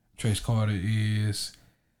 Trace Carter used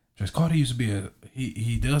to be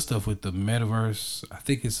he does stuff with the metaverse. I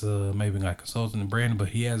think it's maybe like consulting and branding, but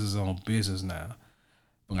he has his own business now.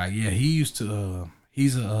 But like he used to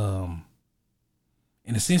he's a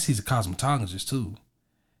in a sense he's a cosmetologist too.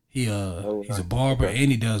 He's a barber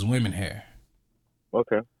and he does women hair.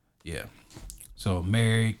 Okay. Yeah. So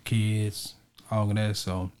married, kids, all of that.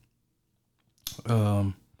 So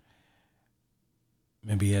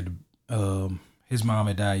maybe he had his mom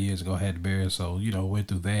had died years ago, had to bury her, so went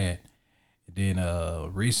through that. And then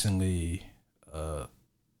recently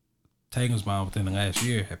Tanger's mom within the last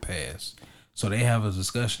year had passed. So they have a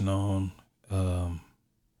discussion on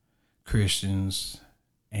Christians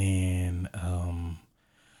and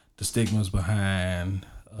the stigmas behind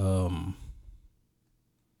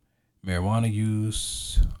marijuana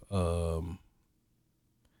use,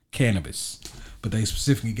 cannabis. But they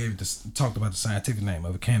specifically talked about the scientific name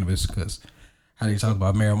of cannabis because how they talked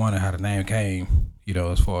about marijuana, how the name came,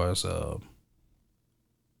 as far as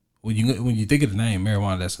when you think of the name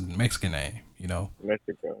marijuana, that's a Mexican name,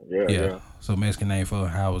 Mexico, yeah. So Mexican name for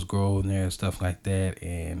how it was grown there and stuff like that.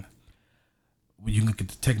 And when you look at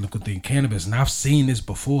the technical thing, cannabis, and I've seen this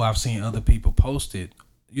before. I've seen other people post it,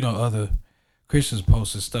 other Christians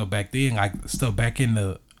posted stuff back then, like stuff back in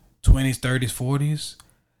the 20s, 30s, 40s,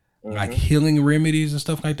 like healing remedies and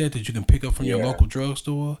stuff like that you can pick up from your local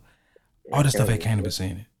drugstore. All this stuff had cannabis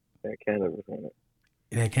in it. It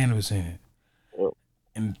had cannabis in it. Yep.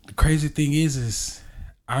 And the crazy thing is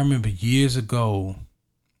I remember years ago,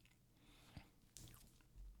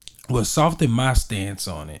 what softened my stance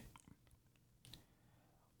on it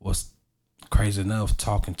was, crazy enough,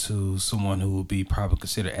 talking to someone who would be probably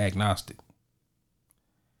considered agnostic.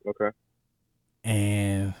 Okay.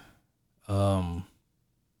 And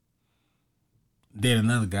then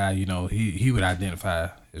another guy, he would identify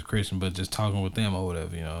as Christian, but just talking with them or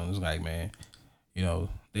whatever, it's like, man,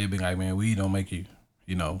 they'd be like, man, weed don't make you,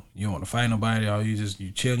 you don't want to fight nobody, or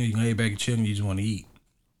you chilling, you lay back and chilling, you just want to eat.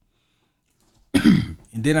 And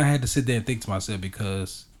then I had to sit there and think to myself,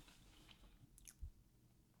 because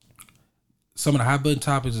some of the hot button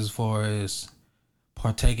topics as far as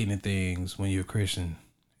partaking in things when you're a Christian,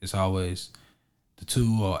 it's always the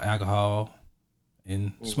two are alcohol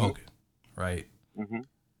and smoking, right?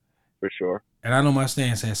 For sure. And I know my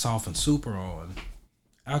stance has softened super on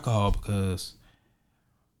alcohol because,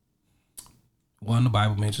 one, the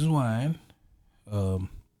Bible mentions wine.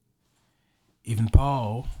 Even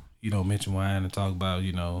Paul, mentioned wine and talk about,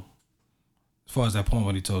 as far as that point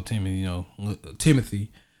when he told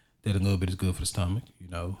Timothy that a little bit is good for the stomach,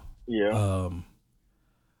 Yeah.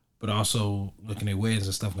 But also looking at weddings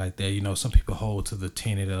and stuff like that, some people hold to the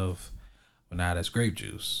tenet of, well, now that's grape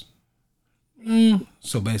juice.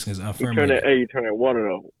 So basically, it's unfermented. You turn that water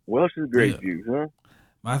though. Welsh is grape juice, huh?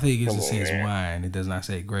 My thing is, it says wine. It does not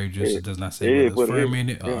say grape juice. It does not say whether it's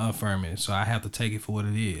fermented or unfermented. So I have to take it for what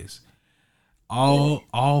it is.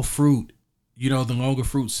 All fruit, the longer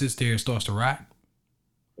fruit sits there and starts to rot.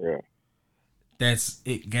 Yeah. That's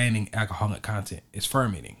it gaining alcoholic content. It's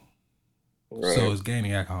fermenting. Right. So it's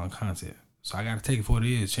gaining alcoholic content. So I got to take it for what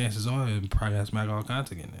it is. Chances are it probably has some alcoholic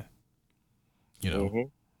content in there.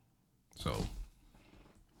 So,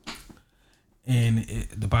 and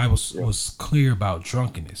the Bible was clear about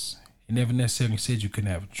drunkenness. It never necessarily said you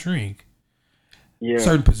couldn't have a drink. Yeah.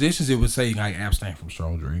 Certain positions it would say like abstain from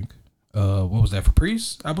strong drink. What was that for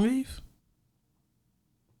priests? I believe.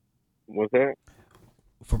 What's that?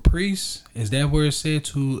 For priests, is that where it said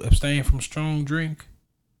to abstain from strong drink?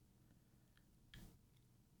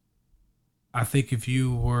 I think if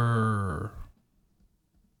you were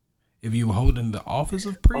holding the office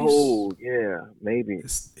of priest. Oh yeah, maybe.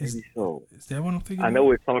 Maybe so. Is that what I'm thinking? I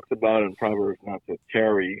know it talks about in Proverbs not to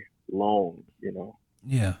tarry long.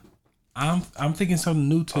 Yeah, I'm thinking some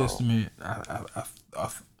New Testament. I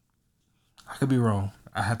could be wrong.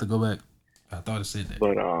 I have to go back. I thought it said that.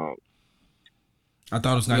 But I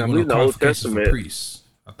thought it was not going to qualifications for priests.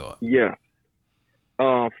 I thought. Yeah.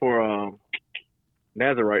 For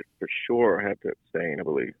Nazarite for sure had to abstain, I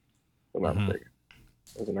believe. If I'm not mistaken.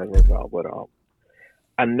 It was a Nazarite vow, but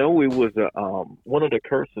I know it was one of the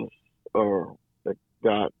curses that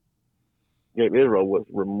God gave Israel was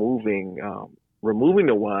removing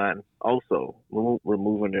the wine, also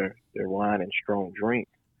removing their wine and strong drink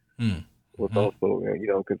was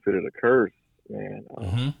also considered a curse, man.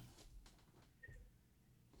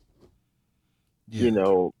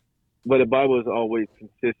 Yeah. But the Bible is always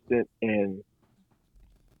consistent, and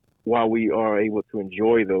while we are able to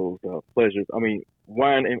enjoy those pleasures, I mean,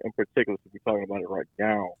 wine in particular, if we're talking about it right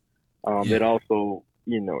now, Yeah. it also,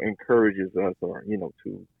 encourages us, or,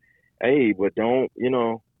 to, hey, but don't,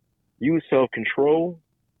 use self-control,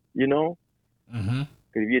 because Mm-hmm.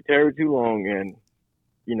 if you tarry too long, and,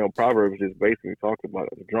 Proverbs just basically talks about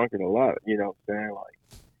it, drunken a lot, what I'm saying? Like,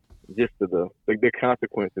 just the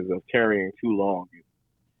consequences of tarrying too long,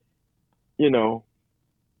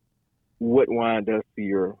 what wine does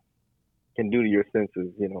can do to your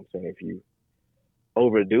senses, what I'm saying? If you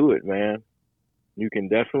overdo it, man, you can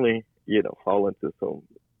definitely, fall into some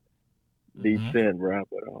deep Mm-hmm. sin, bro.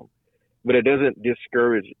 But it doesn't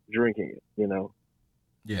discourage drinking it,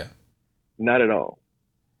 Yeah. not at all.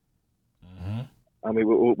 Mm-hmm. I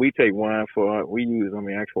mean, we take wine we use,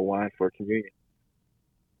 actual wine for communion.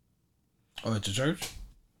 Oh, at your church?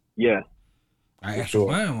 Yeah, I for actual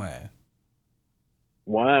sure. wine.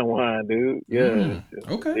 Wine, dude. Yeah, it's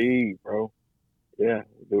Okay. indeed, bro. Yeah,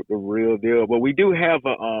 the real deal. But we do have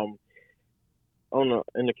in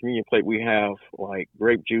the communion plate we have like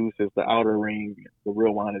grape juice is the outer ring. The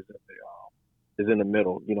real wine is in the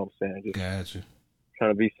middle. You know what I'm saying? Just Gotcha.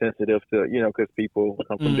 trying to be sensitive to because people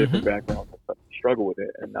come from different Mm-hmm. backgrounds and struggle with it,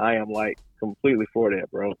 and I am like completely for that,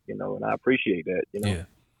 bro. And I appreciate that. Yeah.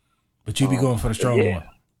 But you be going for the But strong yeah, one.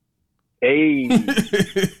 hey,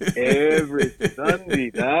 every Sunday,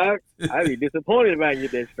 dog. I be disappointed if I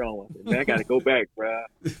get that strong one. Man, I got to go back, bro.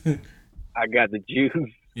 I got the juice.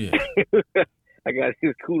 Yeah. I got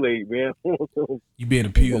his Kool-Aid, man. You be in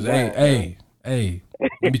the pews. Hey,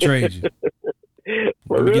 let me trade you.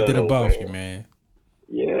 For Let me get real, that up though, off man. you, man.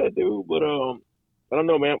 Yeah, dude. But I don't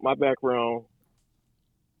know, man. My background,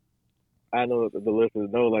 I know that the listeners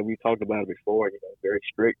know, like we talked about it before. Very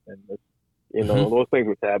strict, and those things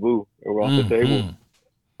were taboo. They were off the table.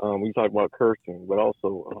 We talked about cursing, but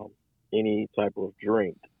also any type of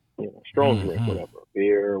drink, strong drink, whatever,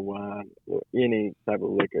 beer, wine, any type of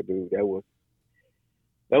liquor, dude. That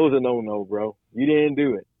was a no, bro. You didn't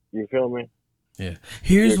do it. You feel me? Yeah.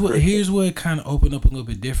 Here's what it kind of opened up a little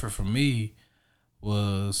bit different for me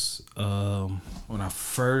was when the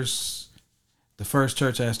first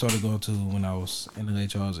church I started going to when I was in the Lake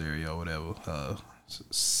Charles area or whatever.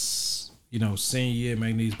 Senior year,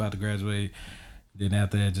 McNeese about to graduate. Then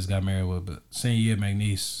after that, just got married with. But senior year,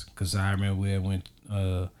 McNeese, because I remember we went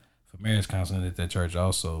for marriage counseling at that church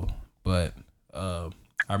also. But I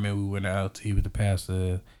remember we went out to eat with the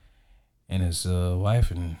pastor and his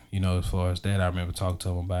wife, and as far as that, I remember talking to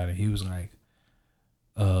him about it. He was like,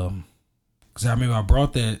 because I remember I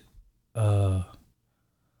brought that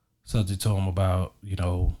subject to him about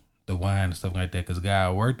the wine and stuff like that. Because the guy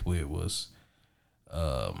I worked with was,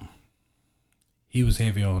 he was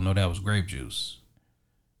heavy on that was grape juice.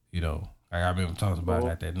 Like I remember talking about it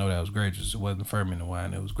like that. No, that was grape juice. It wasn't fermented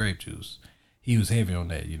wine. It was grape juice. He was heavy on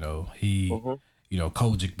that. He,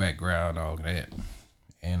 Kojic background, all that.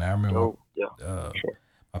 And I remember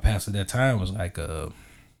my pastor at that time was like,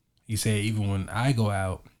 he said, even when I go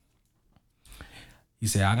out, he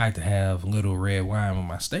said, I like to have a little red wine with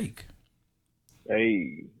my steak.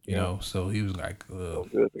 Hey. So he was like,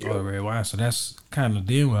 red wine. So that's kind of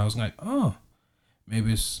then when I was like, oh,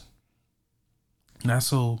 maybe it's not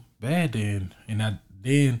so bad then. And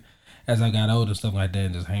then as I got older, stuff like that,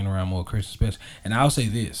 and just hanging around more Christian special. And I'll say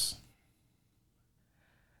this.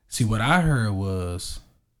 See, what I heard was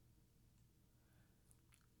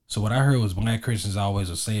black Christians always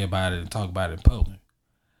will say about it and talk about it in public.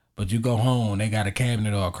 But you go home, they got a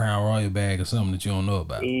cabinet or a Crown Royal bag or something that you don't know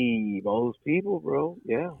about. Hey, most people, bro.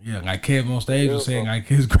 Yeah. Yeah, like Kevin on stage was saying, like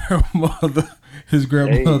his grandmother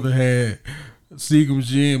had a Seagram's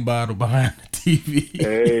gin bottle behind the TV.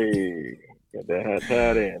 Hey, got that hot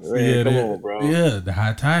toddy. Man, come on, bro. Yeah, the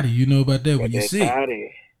hot toddy. You know about that when you're sick.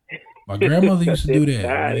 Toddy. My grandmother used to do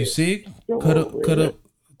that. When you're sick, cut up,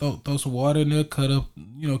 throw some water in there, cut up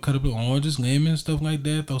the oranges, lemons, stuff like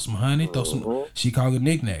that. Throw some honey, throw some. She called it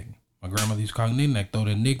knick-knack. My grandmother used to call it knick-knack. Throw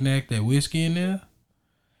that knick-knack, that whiskey in there.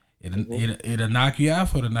 It'll knock you out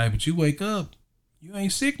for the night, but you wake up, you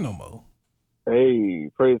ain't sick no more. Hey,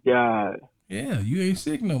 praise God. Yeah, you ain't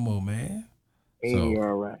sick no more, man. Hey,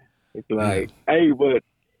 all right. It's like, hey, but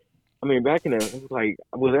I mean, back in it was like,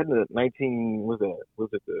 was that the was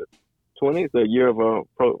it the 20s, the year of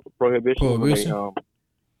prohibition?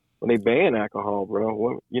 When they banned alcohol, bro.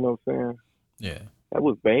 What, you know what I'm saying? Yeah. That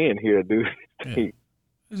was banned here, dude. Yeah. They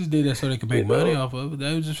just did that so they could make money off of it.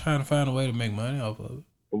 They was just trying to find a way to make money off of it.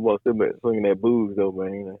 Well, still swinging that booze, though,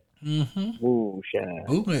 man. Mm-hmm. Moonshine.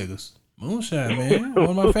 Bootleggers. Moonshine, man. One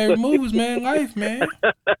of my favorite movies, man. Life, man.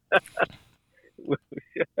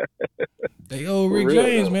 They owe For Rick real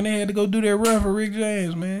James, though. man. They had to go do that run for Rick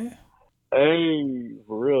James, man. Hey,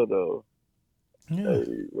 for real though. Yeah. Hey,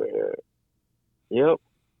 man. Yep.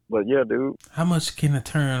 But yeah, dude. How much can it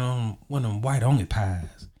turn on one of them white only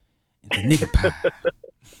pies into nigga pie?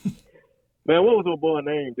 Man, what was my boy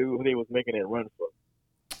name, dude, when he was making that run for?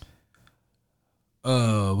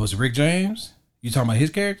 Was it Rick James? You talking about his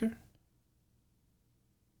character?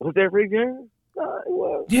 Was that Rick James? Nah, it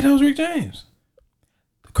was. Yeah, that was Rick James.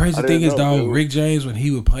 The crazy I thing didn't is, know, dog, dude. Rick James, when he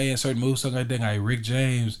would play in certain moves, something like that, like Rick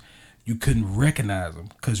James, you couldn't recognize him.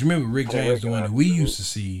 Because remember, Rick I didn't James, the one that recognize we him, dude. used to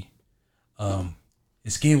see,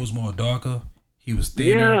 his skin was more darker. He was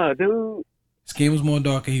thinner. Yeah, dude. Skin was more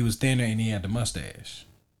darker. He was thinner, and he had the mustache.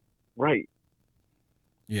 Right.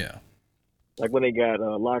 Yeah. Like when they got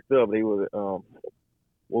locked up, they was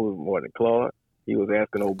what was more than Claude? He was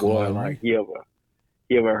asking old boy Claude like Reed.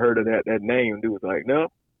 he ever heard of that name? Dude was like, no.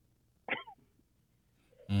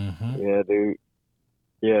 Mm-hmm. Yeah, dude.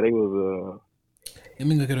 Yeah, they was Let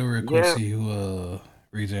me look it over real quick, yeah. see who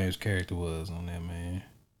Rick James' character was on that, man.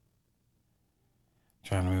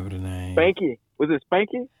 Trying to remember the name. Spanky. Was it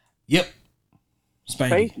Spanky? Yep.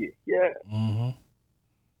 Spanky. Spanky. Yeah. Mm-hmm.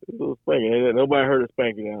 It was Spanky. Nobody heard of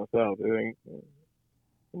Spanky down south.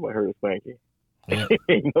 Nobody heard of Spanky. Yep.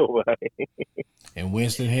 Ain't nobody. And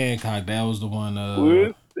Winston Hancock, that was the one.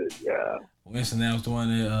 Yeah. Winston, that was the one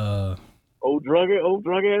that. Old drug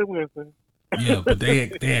ass Winston. Yeah, but they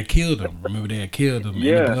had killed him. Remember, they had killed him.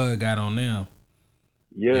 Yeah. And the blood got on them.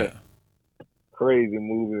 Yeah. Crazy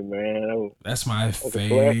movie, man. That was, That's my a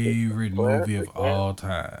favorite movie of classic, man. all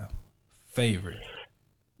time. Favorite.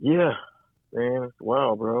 yeah, man. It's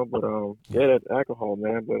wild, bro. But yeah, that's alcohol,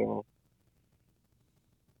 man. But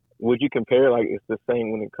would you compare like it's the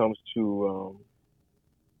same when it comes to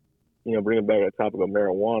bringing back that topic of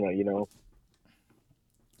marijuana?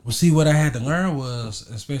 Well, see, what I had to learn was,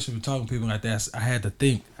 especially with talking to people like that, I had to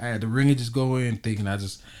think. I had to really just go in thinking. I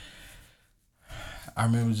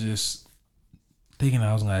remember just thinking,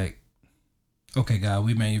 I was like, okay, God,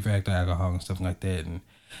 we manufacture alcohol and stuff like that. And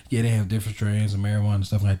yeah, they have different strains of marijuana and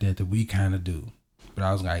stuff like that we kind of do. But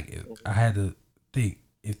I was like, I had to think,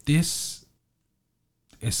 if this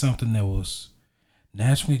is something that was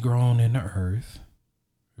naturally grown in the earth,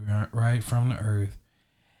 right from the earth,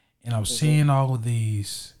 and I was seeing all of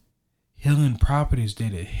these healing properties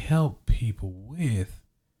that it helped people with,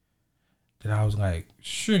 that I was like,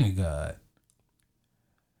 surely God,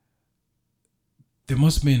 there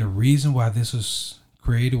must have been a reason why this was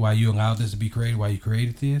created, why you allowed this to be created, why you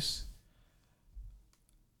created this.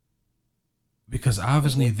 Because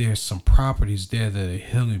obviously there's some properties there that are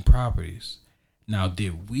healing properties. Now,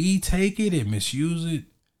 did we take it and misuse it?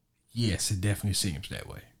 Yes, it definitely seems that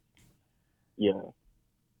way. Yeah.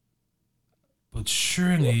 But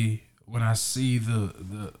surely, when I see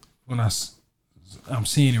I'm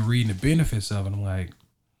seeing and reading the benefits of it, I'm like,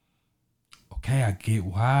 okay, I get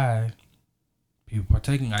why people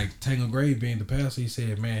partaking. Like Taylor Gray being the pastor, he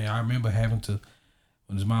said, man, I remember having to,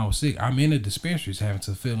 when his mom was sick, I'm in the dispensaries having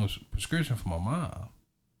to fill a prescription for my mom.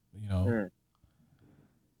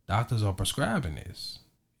 Doctors are prescribing this,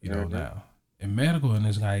 now. And medical, and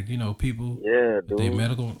it's like, people Yeah, with their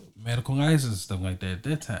dude. medical license and stuff like that at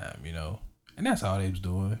that time, And that's all they was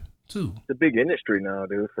doing, too. It's a big industry now,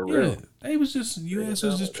 dude, for real. They was just, U.S.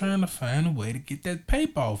 was just trying to find a way to get that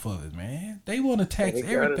paper off of it, man. They want to tax They got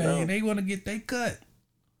it now. everything. They want to get their cut.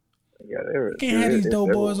 Yeah, everything. Can't have these It's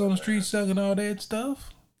dope boys everywhere, on the street selling all that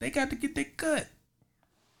stuff. They got to get their cut.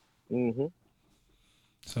 man.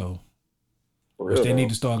 So, For which real, they need though.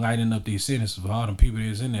 to start lighting up these sentences for all them people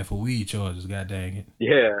that's in there for weed charges, god dang it.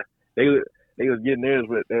 Yeah, they was getting theirs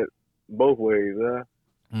with that both ways, huh?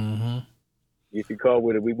 Mm-hmm. If you caught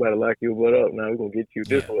with it, we better lock your butt up. Now we're gonna get you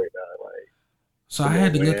this Yeah. way now. Like, So come I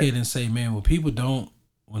had on, to look man. at it and say, man, when people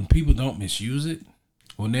don't misuse it,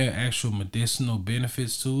 when there are actual medicinal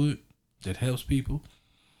benefits to it that helps people,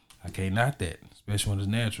 I can't knock that, especially when it's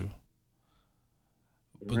natural.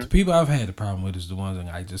 But the people I've had the problem with is the ones that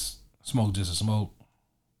like just smoke just to smoke.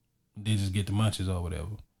 They just get the munchies or whatever.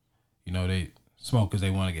 They smoke because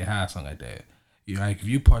they want to get high, something like that. Like if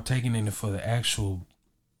you partaking in it for the actual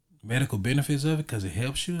medical benefits of it because it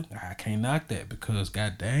helps you, I can't knock that, because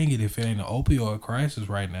god dang it, if it ain't an opioid crisis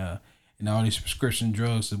right now and all these prescription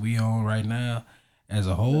drugs that we on right now as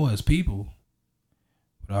a whole, as people,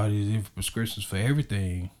 with all these different prescriptions for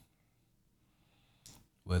everything,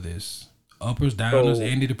 whether it's uppers, downers,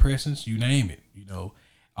 antidepressants, you name it,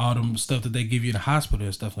 all them stuff that they give you in the hospital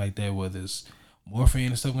and stuff like that, whether it's morphine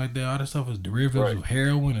and stuff like that, all that stuff is derivatives of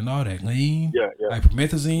heroin and all that, lean. Yeah. Like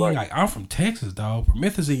promethazine, Right. like I'm from Texas, dog.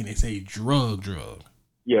 Promethazine is a drug.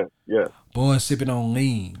 Yes, yes. Boys sipping on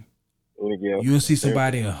lean. Yeah. You'll see Same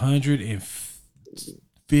somebody thing.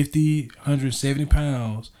 150, 170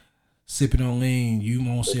 pounds sipping on lean. You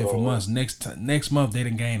won't see it for months. Next month they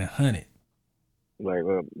done gain 100. Like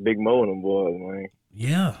Big Mo and them boys, man.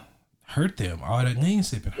 Yeah, hurt them. All that lean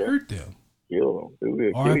sipping Yeah. hurt them. Kill them.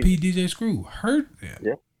 Dude, kill R.I.P. you. DJ Screw hurt them.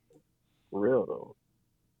 Yeah. For real though.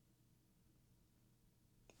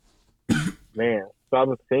 Man. So I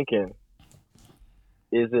was thinking,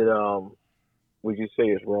 is it would you say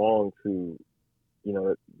it's wrong to,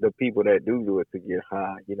 the people that do it to get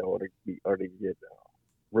high, or to get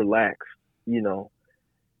relaxed, you know?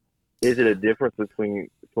 Is it a difference between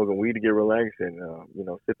smoking weed to get relaxed and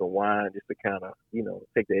sipping wine just to kind of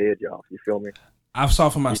take the edge off? You feel me? I've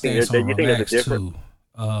softened my You think stance on you think there's a relax difference? too.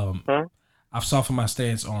 Um, Huh? I've softened my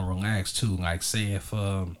stance on relax too. Like say if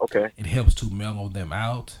Okay. it helps to mellow them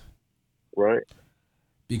out Right.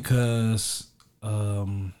 because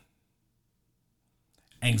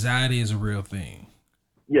anxiety is a real thing,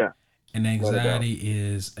 Yeah. and Not a doubt. anxiety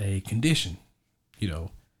is a condition. You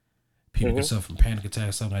know, people can Mhm. suffer from panic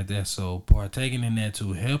attacks, something like that. So partaking in that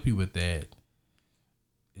to help you with that,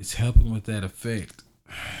 it's helping with that effect.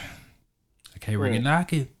 I can't really Mm.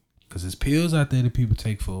 knock it because there's pills out there that people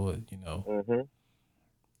take for it. Mhm.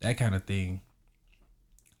 That kind of thing.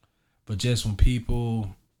 But just when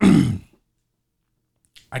people,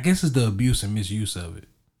 I guess it's the abuse and misuse of it,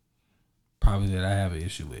 probably that I have an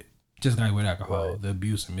issue with. Just like with alcohol, Right. the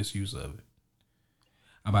abuse and misuse of it.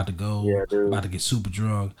 I'm about to Yeah, go, I'm dude. about to get super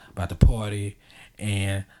drunk, about to party,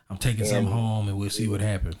 and I'm taking something And home and we'll see what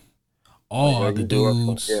happens. like, Or you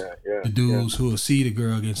do up some. Yeah. Yeah. the Yeah. dudes who will see the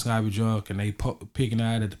girl getting sloppy drunk and they picking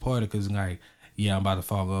out at the party because like, yeah, I'm about to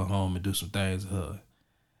follow her home and do some things with her,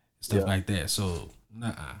 stuff Yeah. like that. So,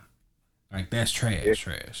 nah, like that's It's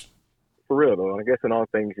trash. for real though. I guess in all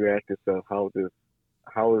things you ask yourself, how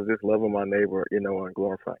is this loving my neighbor, and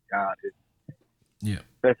glorifying God? Yeah.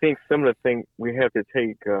 I think some of the things we have to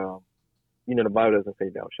take, the Bible doesn't say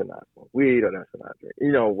thou shalt not smoke weed or thou shalt not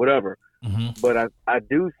drink, whatever. Mm-hmm. But I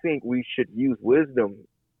do think we should use wisdom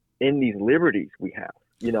in these liberties we have.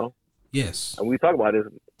 Yes. And we talk about this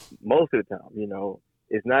most of the time,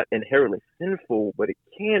 it's not inherently sinful, but it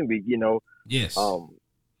can be. Yes.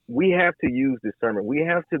 We have to use discernment. We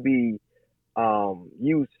have to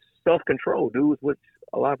use self control, dudes, which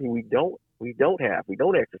a lot of people we don't have. We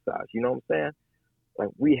don't exercise. You know what I'm saying? Like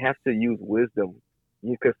we have to use wisdom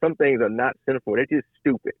because some things are not sinful. They're just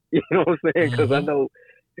stupid. You know what I'm saying? Because I Mm-hmm. know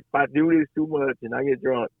if I do this too much and I get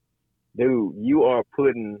drunk, dude, you are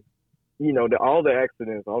putting, all the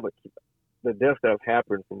accidents, all the deaths that have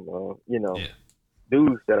happened from, Yeah.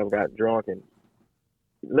 dudes that have got drunk and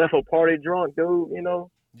left a party drunk, dude,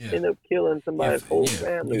 Yeah. end up killing somebody's whole Yeah. You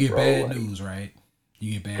family, get bro. bad Like, news, right?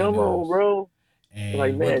 You get bad come on, news. bro. Like, And man,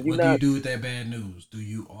 you what do you not. do with that bad news? Do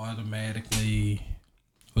you automatically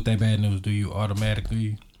with that bad news, do you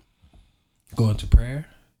automatically go into prayer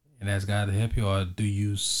and ask God to help you, or do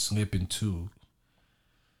you slip into,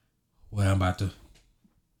 well, I'm about to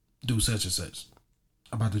do such and such.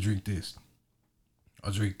 I'm about to drink this,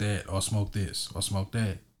 or drink that, or smoke this, or smoke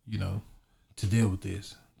that, to deal with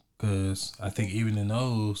this. Because I think even in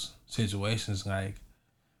those situations, like,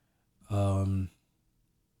 um,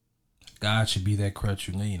 God should be that crutch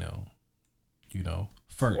you lean on, Hey,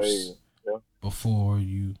 first yeah. before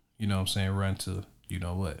what I'm saying, run to,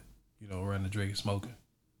 what, run to drinking, smoking.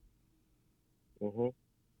 Mm-hmm.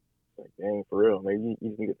 Like, dang, for real. Maybe you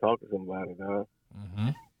just need to talk to somebody, dog. Mm-hmm.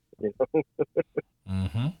 You know?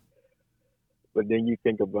 Mm-hmm. But then you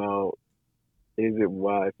think about, is it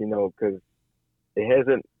wise? Because it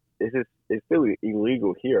hasn't. It's still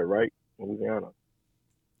illegal here, right? In Louisiana,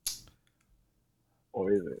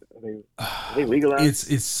 or is it? Are they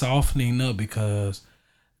legalized? It's softening up because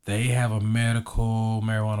they have a medical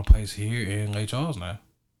marijuana place here in Lake Charles now.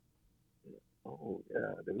 Oh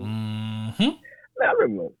yeah, dude. Mm-hmm. I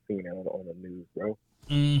remember seeing that on the news, bro.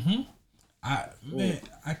 Mm-hmm. Mm.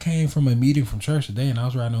 I came from a meeting from church today, and I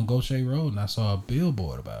was riding on Gaucher Road, and I saw a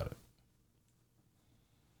billboard about it.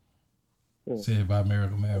 Mm. Said about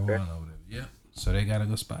medical Okay. marijuana over there. Yeah. So they got a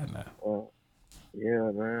good spot now.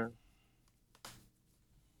 Yeah, man.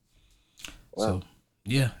 So Wow.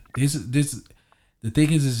 yeah, this the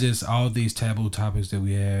thing is just all these taboo topics that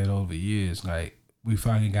we had over years. Like we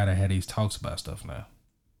finally gotta have these talks about stuff now.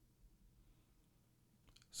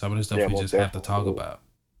 Some of the stuff Yeah, we most just have to talk definitely. about.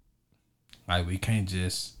 Like we can't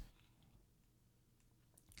just,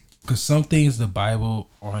 because some things the Bible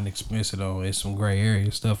aren't explicit on. It's some gray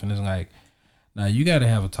area stuff, and it's like, now you got to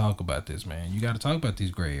have a talk about this, man. You got to talk about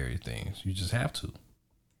these gray area things. You just have to.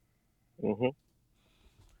 Mhm.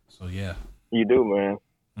 So yeah. You do, man.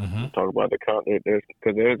 Mm-hmm. Talk about the content.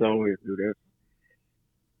 There's always, dude.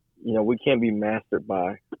 We can't be mastered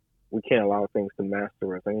by. We can't allow things to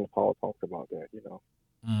master us. I think Paul talks about that.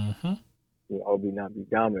 Mm-hmm. Be not be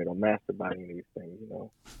dominant or mastered by any of these things.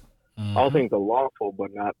 All Mm-hmm. things are lawful,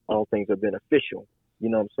 but not all things are beneficial. You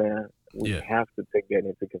know what I'm saying? We Yeah. have to take that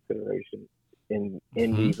into consideration in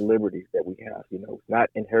Mm-hmm. these liberties that we have. It's not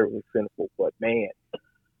inherently sinful, but man,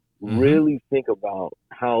 Mm-hmm. really think about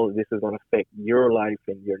how this is going to affect your life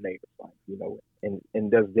and your neighbor's life.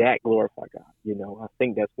 And does that glorify God? I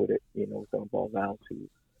think that's what it's going to boil down to.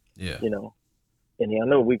 Yeah. And I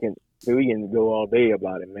know we can go all day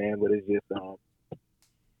about it, man, but it's just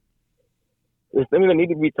it's things that need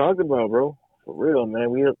to be talked about, bro. For real, man.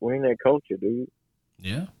 We're in that culture, dude.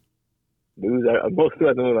 Yeah. Dudes, most of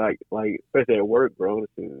us know, like especially at work, bro.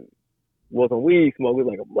 Well, some weed smoke is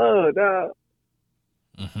like a mud, dog.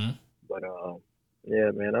 Mm-hmm. But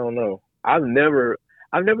yeah, man. I don't know. I've never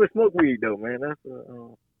smoked weed though, man.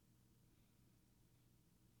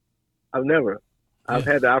 I've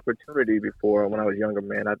Yeah. had the opportunity before when I was younger,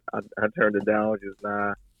 man. I turned it down. Just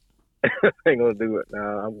nah, I ain't gonna do it.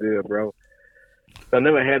 Nah, I'm good, bro. So I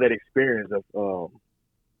never had that experience of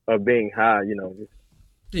being high. Just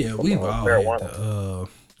Yeah, from we've all had marijuana.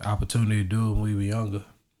 the opportunity to do it when we were younger.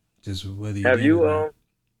 Just whether you Have did or you not.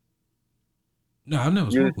 No, I've never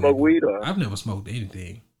you smoked smoke weed. weed or I've never smoked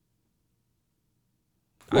anything.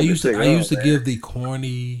 I smoke a used to I cigar, used to man? give the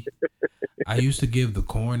corny I used to give the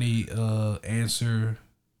corny answer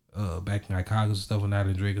back in like college and stuff when I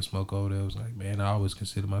didn't drink or smoke over there. I was like, man, I always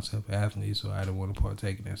consider myself an athlete, so I didn't want to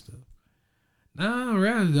partake in that stuff. Nah,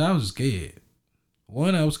 rather I was scared.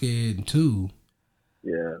 One, I was scared, and two,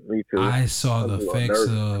 Yeah, me too. I saw I was the a little effects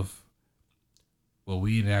nervous. of what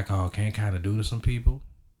weed and alcohol can kind of do to some people.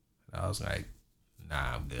 And I was like,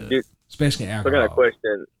 nah, I'm good. Did, Especially so I got a alcohol.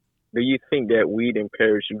 question. Do you think that weed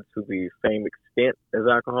impairs you to the same extent as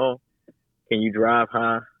alcohol? Can you drive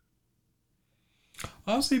high?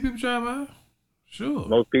 I'll see people drive by. Sure.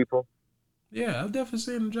 Most people? Yeah, I've definitely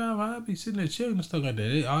seen them drive by. I'll be sitting there chilling and stuff like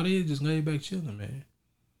that. All they is just lay back chilling, man.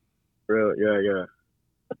 Real? Yeah, yeah.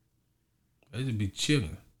 They just be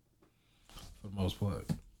chilling for the most part.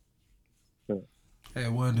 Hmm. I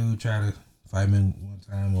had one dude try to fight me one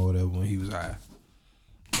time or whatever when he was high.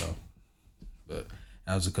 So, but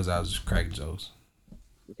that was because I was just cracking jokes.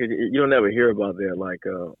 Because you don't ever hear about that. Like,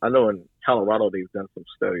 I know in Colorado they've done some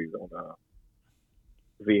studies on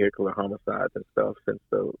vehicular homicides and stuff since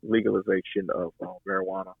the legalization of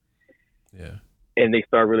marijuana, Yeah. and they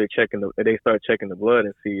start really checking the blood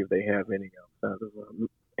and see if they have any signs of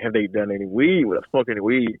have they done any weed with smoking any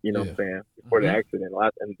weed, what Yeah. I'm saying, before the Mm-hmm. accident.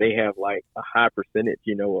 And they have like a high percentage,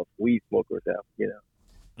 of weed smokers have,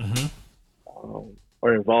 Mm-hmm.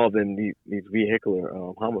 are involved in these vehicular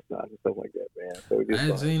homicides and stuff like that, man. So it's I just hadn't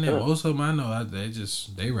like, seen that. Most of them I know,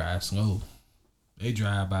 they ride slow. They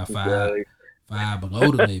drive by yeah, five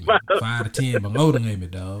below the limit, 5 to 10 below the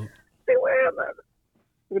limit, dog.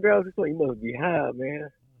 well, you must be high, man.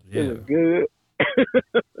 Yeah, Feeling good.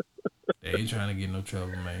 they ain't trying to get no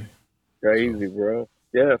trouble, man. So Crazy, bro.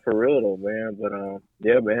 Yeah, for real though, man. But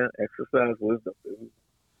yeah, man, exercise wisdom, dude.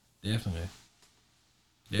 definitely,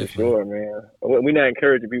 For definitely. sure, man. We're not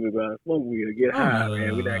encouraging people to go out and smoke weed or get Oh high, no, no, man.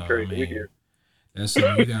 no, We're no, not no. I encouraging. We mean, just that's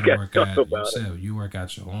something you got to gotta work talk out about it. yourself. You work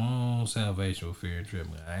out your own salvation with fear and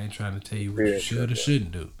trembling. I ain't trying to tell you what you Experience that, should or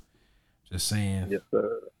shouldn't do. Just saying, yes,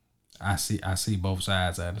 sir. I see both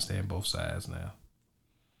sides. I understand both sides now.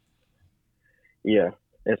 Yeah,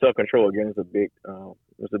 and self control again is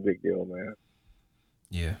it's a big deal, man.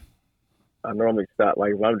 Yeah. I normally stop.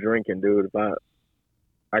 Like if I'm drinking, dude. If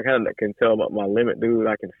I kind of can tell my limit, dude.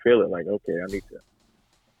 I can feel it. Like okay,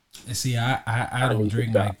 And see, I I don't need to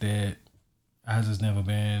drink stop. like that. I just never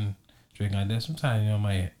been drinking like that. Sometimes I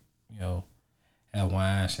might have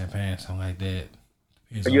wine, champagne, something like that.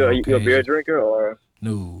 Depends Are on the you a beer occasion. drinker or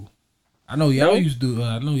No, I know y'all no? used to do.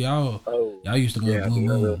 I know Oh, y'all used to go to yeah, Blue dude.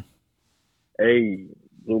 Moon. Hey,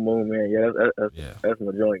 Blue Moon, man. Yeah, Yeah, that's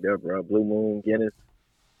my joint there, bro. Blue Moon, Guinness.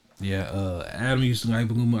 yeah. Adam used to like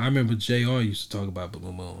Blue Moon. I remember Jr. used to talk about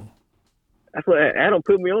Blue Moon. That's what Adam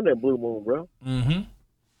put me on that Blue Moon, bro. Mm-hmm.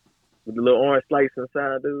 With the little orange slice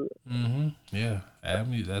inside, dude. Mm-hmm. Yeah,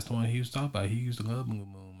 Adam. That's the one he used to talk about. He used to love Blue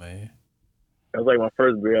Moon, man. That was like my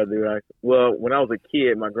first beer, dude. Well, when I was a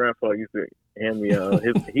kid, my grandfather used to hand me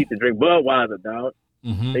he used to drink Budweiser, dog.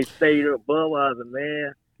 Mm-hmm. They stayed up Budweiser,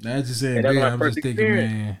 man, That's just saying and that was beer. my I'm first just thinking,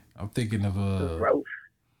 experience. man. I'm thinking of It was gross.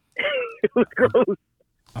 It was I'm, gross.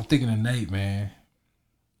 I'm thinking of Nate, man.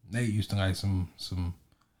 Nate used to like some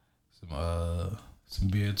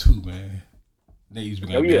beer too, man. Nate used to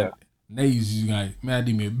be Oh like yeah, They used to like, man, I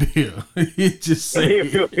need me a bill. He just Man, say,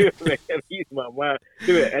 he's my mind.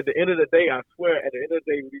 Dude, at the end of the day, I swear, at the end of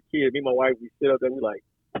the day, with these kids, me and my wife, we sit up there, we like,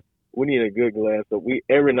 we need a good glass. So we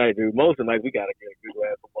every night, dude. Most of the night, we gotta get a good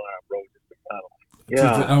glass of wine, bro. Just to kind of,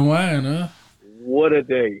 to unwind, huh? what a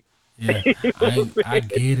day. Yeah, You know what I'm I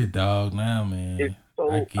saying? get it, dog. Now, It's man, so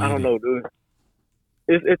I I get don't it. know, dude.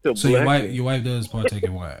 It's a So blessing. your wife does partake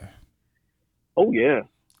in wine, Oh yeah.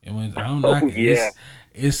 and when I don't knock Oh it, yeah.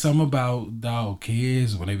 it's something about dog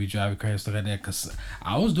kids when they be driving crazy stuff like that. Cause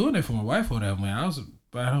I was doing it for my wife or whatever. Man, I was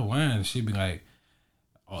buying her wine, and she'd be like,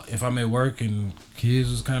 oh, if I'm at work and kids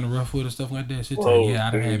was kind of rough with her stuff like that, she'd tell me, Whoa, yeah,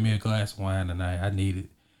 I done had dude. me a glass of wine tonight. I need it.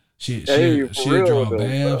 Hey, for She'll real draw a though,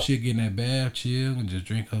 bath. bro. She'll get in that bath, chill, and just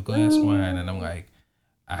drink her glass of wine. And I'm like,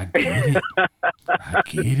 I get it. I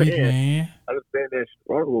get it, Man, man. I understand that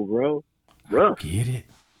struggle, bro. I Rough. get it.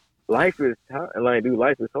 Life is tough. Like, dude,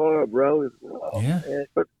 life is hard, bro. It's rough, Yeah. man.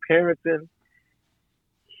 But parenting,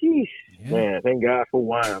 sheesh, Yeah. man. Thank God for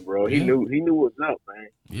wine, bro. He Yeah. knew what's up, man.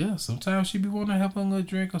 Yeah. Sometimes she be wanting to have a little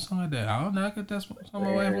drink or something like that. I don't knock it. That's what my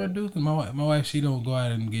wife Man, would do. Cause my wife, she don't go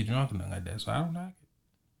out and get drunk or nothing like that. So I don't knock it.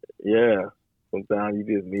 yeah. Sometimes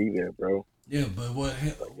you just need that, bro. Yeah. But But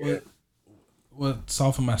yeah, what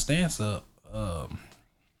softened my stance up,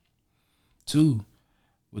 too,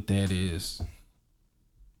 with that is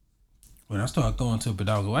when I started going to a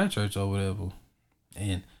Pedagog White Church or whatever,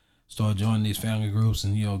 and started joining these family groups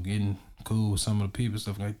and getting cool with some of the people,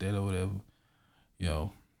 stuff like that or whatever.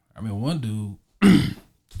 I mean, one dude,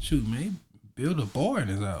 shoot, man, he built a bar in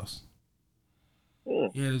his house.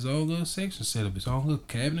 mm, He had his own little section set up, his own little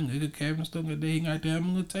cabinet stuff like that. He got to have a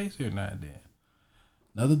little taste here now and then.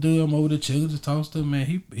 Another dude, I'm over there chilling, just talks to him,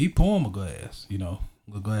 man. He pour him a glass,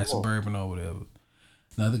 a glass of bourbon or whatever.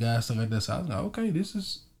 Another guy, stuff like that. So I was like, okay, this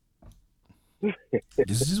is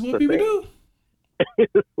what the people thing.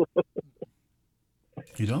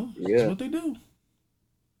 do. This is Yeah. what they do.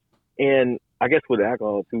 And I guess with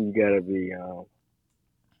alcohol too, you gotta be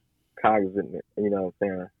cognizant. You know what I'm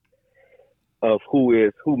saying? Of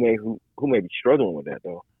who may be struggling with that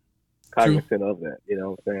though. True, Cognizant of that. You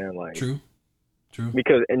know what I'm saying? Like true.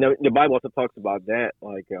 because and the Bible also talks about that,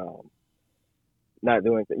 like not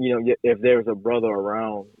doing if there's a brother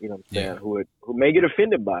around, you know what I'm saying, Yeah, who may get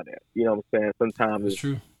offended by that. You know what I'm saying? Sometimes that's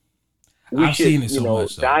true. we I've should, seen it so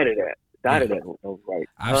much though. die to that. Die to Yeah, that, right?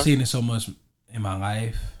 I've Huh? seen it so much in my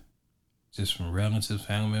life, just from relatives,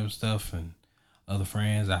 family members, stuff, and other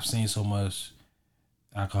friends. I've seen so much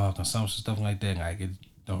alcohol consumption, stuff like that. Like it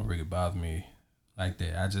don't really bother me like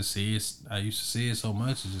that. I just see it. I used to see it so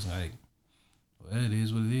much. It's just like, well, it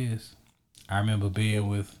is what it is. I remember being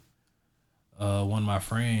with one of my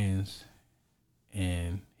friends,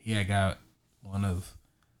 and he had got one of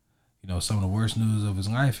some of the worst news of his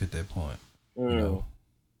life at that point. You Mm, know,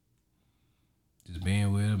 just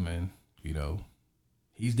being with him, and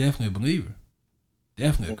he's definitely a believer,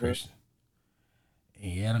 definitely a hmm Christian.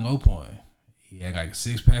 And he had a low point. He had like a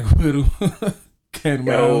 6-pack with him. Came to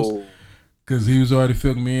my house Yo, because he was already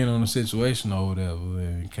filling me in on the situation or whatever.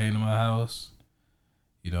 And he came to my house,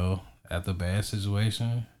 after a bad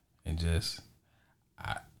situation, and just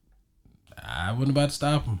I I wasn't about to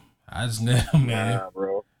stop him. I just let him, man. nah,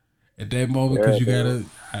 bro. At that moment, Yeah, because you dude. gotta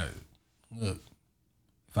look.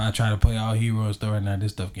 If I try to play all hero and stuff right now,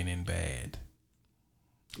 this stuff getting bad.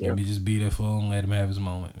 Let Yeah, me just be there for him, let him have his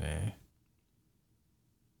moment, man.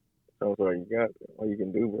 that's all you got. All you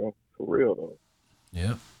can do, bro. For real though.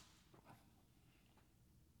 Yep.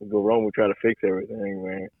 You go wrong, we try to fix everything,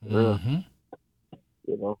 man. For real. Mm-hmm.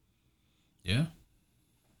 You know. Yeah.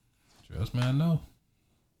 Trust me, I know.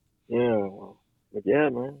 Yeah. Well, but yeah,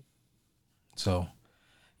 man. So,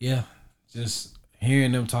 yeah, just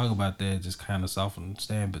hearing them talk about that just kind of softened the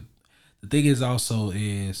stand. But the thing is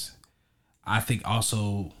I think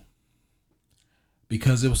also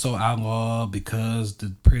because it was so outlawed, because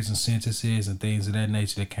the prison sentences and things of that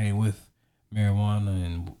nature that came with marijuana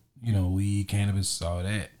and weed, cannabis, all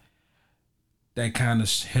that kind of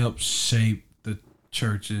helped shape the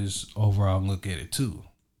church's overall look at it too,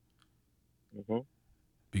 hmm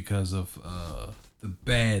because of the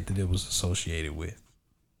bad that it was associated with.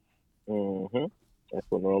 hmm That's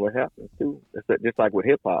what normally happens too. Just like with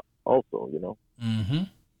hip hop, also, Mm-hmm.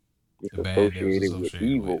 it's The bad that was associated with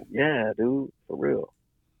associated with. evil. Yeah, dude, for real.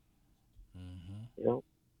 Mm-hmm. You know.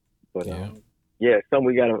 But Yeah. yeah, it's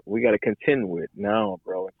something we gotta contend with now,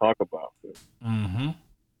 bro, and talk about. Mm-hmm.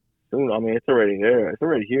 Soon, I mean, it's already there. It's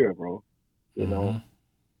already here, bro. You Mm-hmm. know,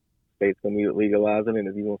 states gonna be legalizing, and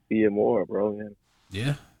if you want to see it more, bro, then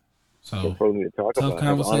Yeah. we'll So probably need to talk tough about it.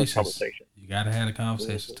 Have an honest conversations. conversation. You gotta have a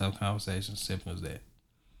conversation. Mhm. Tough conversation. Simple as that.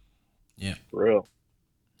 Yeah. For real.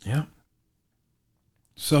 Yeah.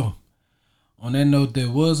 So, on that note,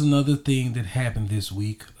 there was another thing that happened this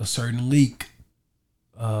week. A certain leak.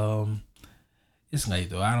 It's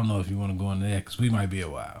late though. I don't know if you want to go into that because we might be a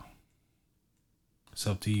while. It's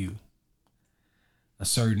up to you. A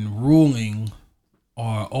certain ruling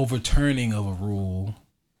or overturning of a rule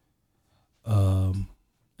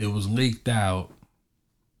that was leaked out.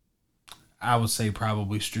 I would say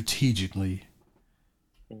probably strategically.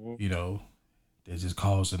 You know, that just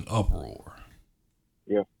caused an uproar.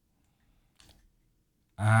 Yeah.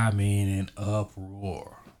 I mean, an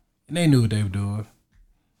uproar. And they knew what they were doing.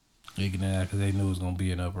 Leaking it out because they knew it was going to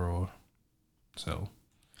be an uproar. So,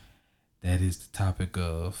 that is the topic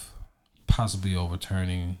of possibly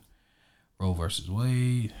overturning Roe versus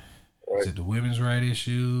Wade. Right. Is it the women's right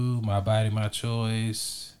issue? My body, my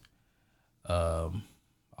choice. All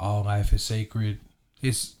life is sacred.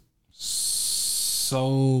 It's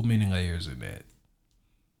so many layers in that.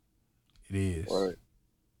 It is. Right.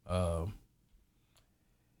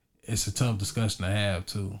 It's a tough discussion to have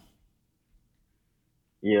too.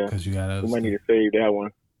 Yeah. Because you gotta. We might need to save that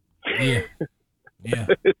one. Yeah. Yeah.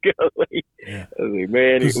 Yeah. I was like,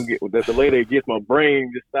 man, the later it gets my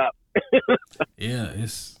brain just stop. Yeah,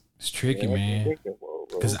 it's tricky, man.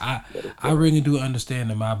 Because I really do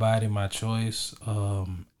understand the my body, my choice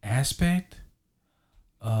aspect.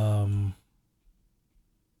 I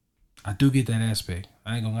do get that aspect.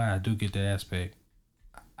 I ain't gonna lie, I do get that aspect.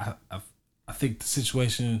 I think the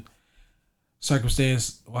situation,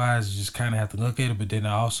 circumstance wise, you just kind of have to look at it. But then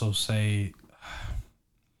I also say,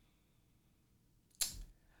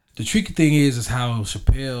 the tricky thing is how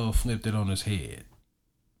Chappelle flipped it on his head.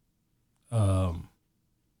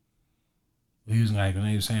 He was like, when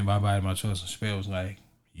he was saying my body, my choice, and Chappelle was like,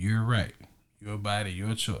 you're right. Your body,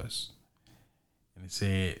 your choice. And it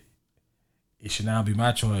said, it should now be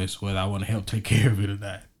my choice whether I want to help take care of it or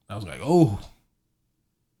not. I was like, oh,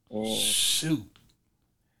 shoot.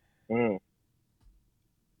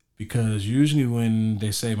 Because usually when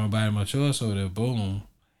they say my body, my choice, or that boom,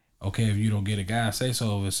 okay, if you don't get a guy say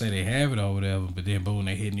so, or say they have it or whatever, but then boom,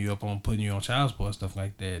 they hitting you up on putting you on child support, stuff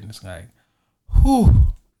like that. And it's like,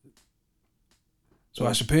 whew. So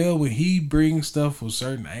Chappelle, when he brings stuff with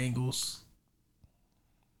certain angles,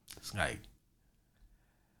 it's like,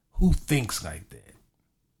 who thinks like that?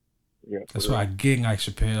 Yeah, that's why I get like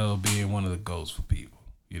Chappelle being one of the GOATs for people.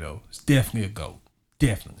 You know, it's definitely a GOAT.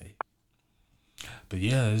 Definitely. But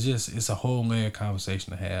yeah, it's a whole layer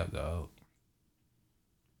conversation to have, dog.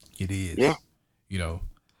 It is. Yeah. You know,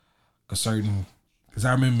 because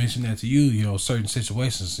I remember mentioning that to you, you know, certain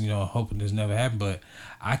situations, you know, hoping this never happened, but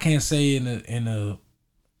I can't say in a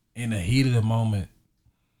heat of the moment,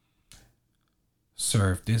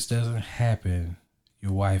 sir, if this doesn't happen,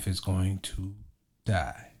 your wife is going to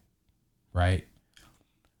die. Right?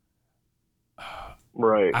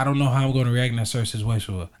 Right. I don't know how I'm going to react in that certain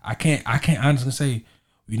situation. I can't honestly say,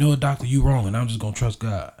 you know what, doctor, you wrong, and I'm just going to trust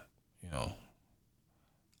God. You know,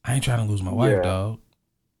 I ain't trying to lose my wife, dog.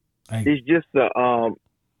 It's just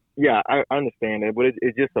yeah, I understand that, but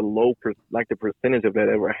it's just a low like the percentage of that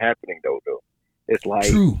ever happening though. It's like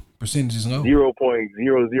true percentage is low. 0.00.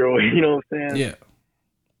 You know what I'm saying? Yeah.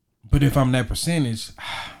 But if I'm that percentage,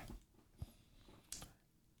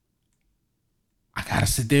 I gotta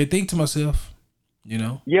sit there and think to myself, you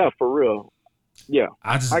know. Yeah, for real. Yeah,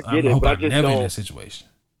 I get it, but I just never in that situation.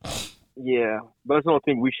 Yeah, but I just don't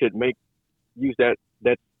think we should use that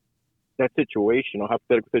situation or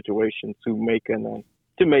hypothetical situation to make a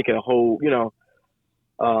whole, you know,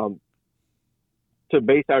 to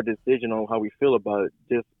base our decision on how we feel about it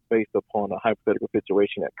just based upon a hypothetical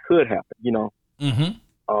situation that could happen, you know. Mm-hmm.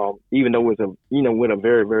 Even though it's with a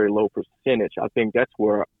very, very low percentage, I think that's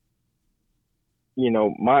where, you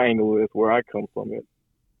know, my angle is where I come from it,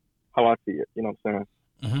 how I see it. You know what I'm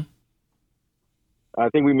saying? Mm-hmm. I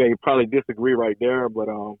think we may probably disagree right there, but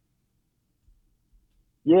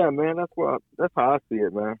yeah, man, that's how I see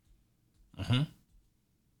it, man. Mm-hmm.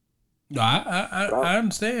 No, I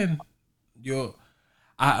understand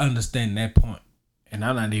I understand that point, and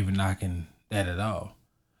I'm not even knocking that at all.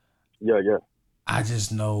 Yeah. I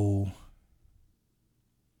just know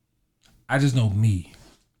me.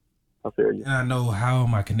 I feel you. And I know how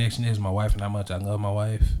my connection is with my wife and how much I love my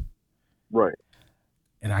wife. Right.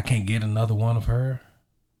 And I can't get another one of her.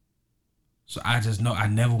 So I just know I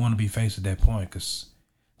never want to be faced with that point because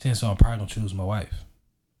I'm probably going to choose my wife.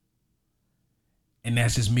 And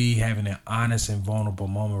that's just me having an honest and vulnerable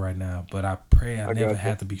moment right now. But I pray I never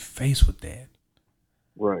have to be faced with that.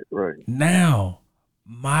 Right. Now,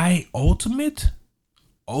 my ultimate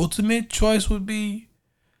choice would be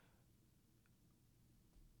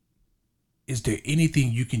is there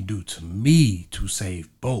anything you can do to me to save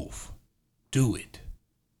both? Do it.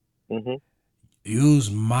 Mm-hmm.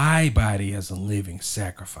 Use my body as a living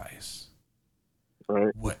sacrifice.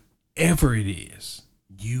 Right. Whatever it is,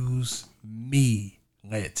 use me.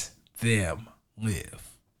 Let them live.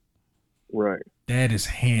 Right. That is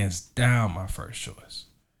hands down my first choice.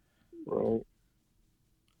 Right.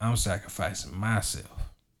 I'm sacrificing myself.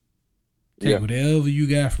 Take whatever you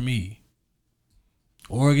got from me.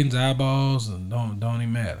 Organs, eyeballs, and don't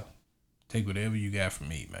even matter. Take whatever you got from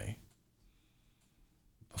me, man.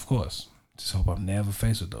 Of course. Just hope I'm never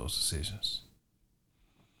faced with those decisions.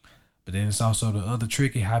 But then it's also the other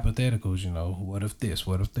tricky hypotheticals, you know. What if this?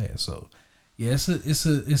 What if that? So yeah, it's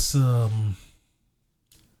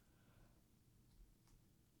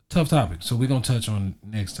tough topic. So we're gonna touch on it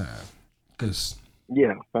next time. Cause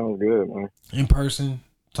sounds good, man. In person,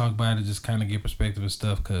 talk about it, just kind of get perspective and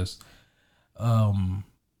stuff. Cause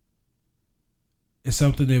it's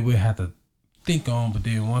something that we have to think on. But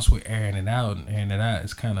then once we're airing it out,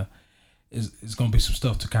 it's kind of it's gonna be some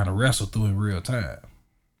stuff to kind of wrestle through in real time.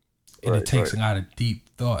 And it takes a lot of deep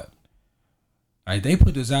thought. Like, they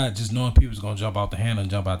put this out just knowing people's gonna jump out the handle and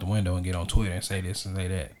jump out the window and get on Twitter and say this and say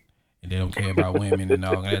that, and they don't care about women and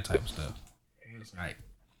all that type of stuff. It's like,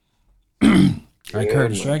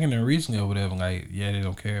 Curtis Strachan and recently or whatever. Like, they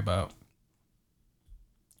don't care about.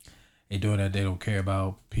 They doing that. They don't care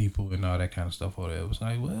about people and all that kind of stuff or whatever. It's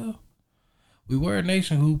like, well, we were a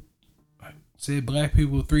nation who said black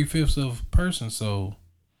people were 3/5 of a person, so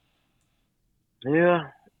yeah.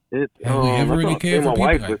 Have we ever really cared for people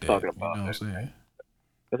like that? Talking about, you know what I'm saying?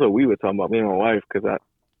 That's what we were talking about, me and my wife, because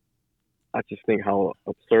I just think how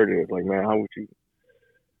absurd it is. Like, man,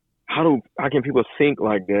 how can people think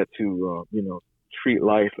like that to treat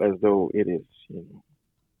life as though it is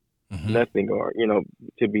nothing, or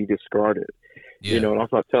to be discarded. And I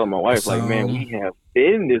start telling my wife, like, man, we have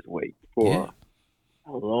been this way for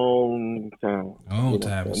a long time.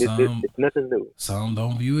 It's nothing new. Some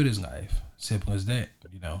don't view it as life. Simple as that,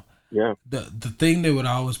 Yeah. The thing that would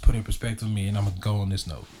always put in perspective me, and I'm gonna go on this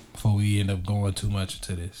note before we end up going too much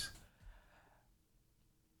into this.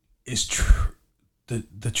 It's true.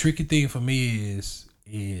 The tricky thing for me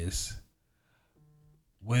is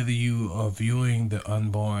whether you are viewing the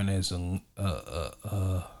unborn as an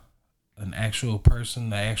actual person,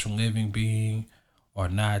 an actual living being, or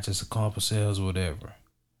not, just a clump of cells or whatever.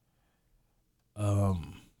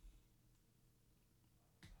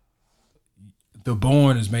 The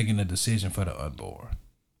born is making a decision for the unborn.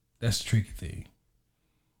 That's the tricky thing.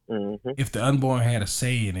 Mm-hmm. If the unborn had a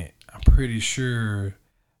say in it, I'm pretty sure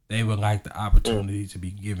they would like the opportunity to be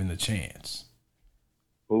given the chance.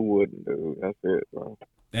 Who wouldn't, dude? That's it, bro.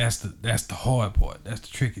 That's the hard part. That's the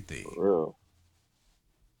tricky thing. For real.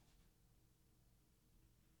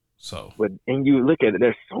 So, and you look at it,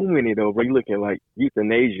 there's so many though, bro. You look at like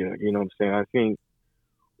euthanasia, you know what I'm saying? I think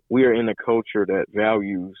we are in a culture that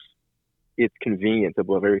values its convenience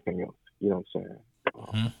above everything else. You know what I'm saying?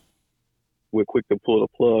 Mm-hmm. We're quick to pull the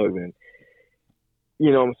plug, and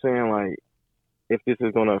you know what I'm saying? Like, if this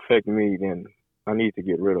is gonna affect me, then I need to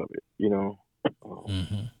get rid of it,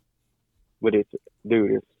 mm-hmm. But it's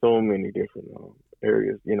so many different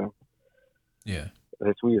areas, Yeah.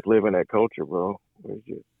 We just live in that culture, bro. It's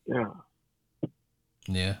just,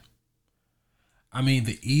 Yeah. I mean,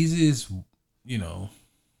 the easiest, yeah.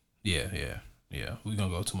 We're gonna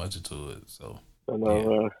go too much into it, so. I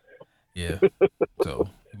know, yeah. So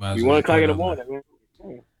you want to call in the morning,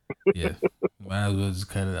 man? Yeah. Might as well just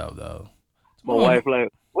cut it out, dog. My wife like,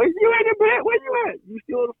 where you at in bed? Where you at? You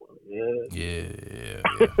still on the phone? Yeah.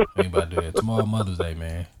 Ain't about to do that. Tomorrow Mother's Day,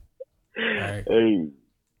 man. All right. Hey.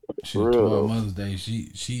 Tomorrow Mother's Day.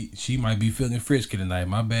 She might be feeling frisky tonight.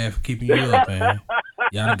 My bad for keeping you up, man.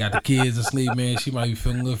 Y'all done got the kids asleep, man. She might be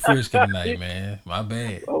feeling a little frisky tonight, man. My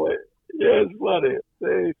bad. Oh, wait. Yeah, it's funny.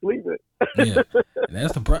 They sleeping. Yeah, and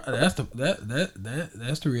that's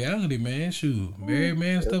the reality, man. Shoot, married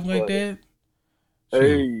man, stuff like that. Shoot,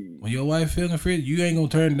 hey, when your wife feeling free, you ain't gonna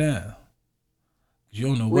turn down. You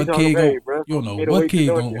don't know what kid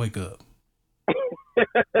gonna wake up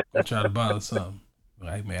and try to bother something.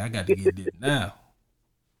 Like, man, I got to get this now.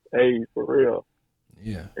 Hey, for real.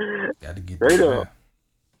 Yeah, got to get this now.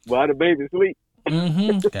 While the baby sleep.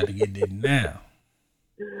 Mm-hmm. Got to get this now.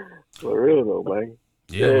 For real though, man.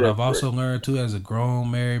 Yeah, but I've also learned too, as a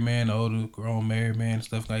grown married man, older grown married man,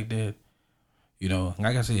 stuff like that.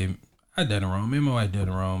 Like I said, I done it wrong. Me and my wife done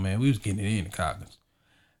it wrong, man. We was getting it in the college.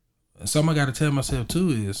 And something I got to tell myself too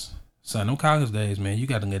is, son, them college days, man, you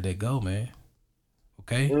got to let that go, man.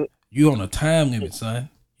 Okay? You on a time limit, son.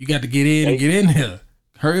 You got to get in and get in there.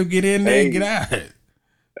 Hurry up, get in there and get out.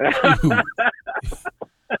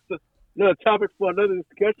 Shoot. Another topic for another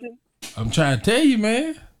discussion. I'm trying to tell you,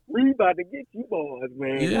 man. We about to get you boys,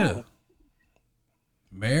 man. Yeah.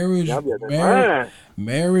 Marriage, Y'all be at that line.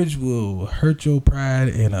 marriage will hurt your pride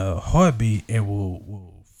in a heartbeat and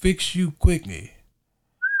will fix you quickly.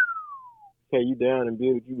 Tear you down and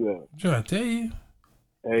build you up. I'm trying to tell you.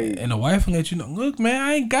 Hey. And the wife will let you know, look, man,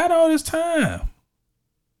 I ain't got all this time.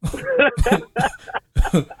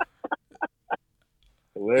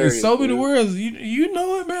 Hilarious, In so many dude. words, you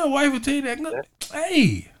know it, man. A wife will tell you that. Look,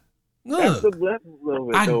 hey, That's the look, blessings of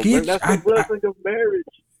it, I though, get man. That's you. the blessing of marriage.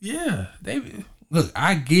 Yeah, look,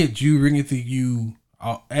 I get you ringing through you.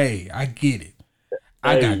 Hey, I get it.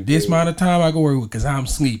 I Hey, got this dude. amount of time I can work with because I'm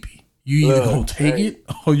sleepy. You either Look, gonna take hey. it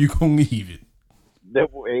or you gonna leave it.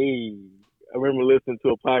 Hey, I remember listening to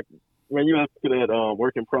a podcast. Man, you listen to that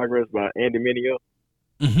Work in Progress by Andy Mineo.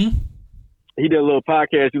 Mm-hmm. He did a little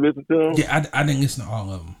podcast. You listen to him? Yeah, I didn't listen to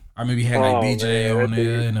all of them. I maybe had like Oh, BJ man, on that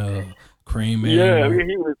there dude. and Cream Man. Yeah, I mean,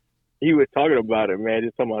 he was talking about it, man.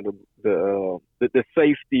 Just talking about the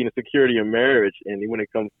safety and the security of marriage, and when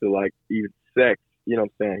it comes to like even sex, you know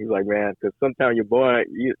what I'm saying? He's like, man, because sometimes your boy,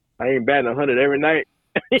 I ain't batting 100 every night,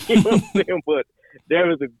 you know what I'm saying? But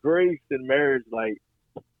there is a grace in marriage, like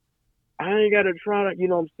I ain't got to try to, you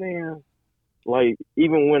know what I'm saying? Like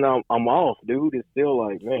even when I'm off, dude, it's still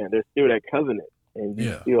like, man, there's still that covenant, and you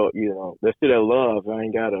Yeah. still, you know, there's still that love. I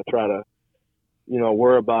ain't got to try to, you know,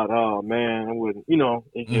 worry about, oh man, I wouldn't, you know,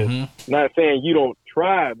 it's just Mm-hmm. not saying you don't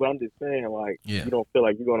try, but I'm just saying like Yeah. you don't feel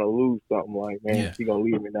like you're gonna lose something. Like, man, Yeah. she gonna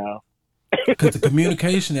leave me now. Because the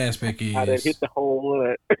communication aspect I done hit is the home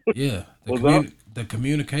run. yeah. What's up? The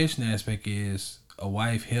communication aspect is a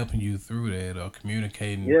wife helping you through that or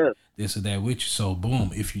communicating Yes, this or that with you. So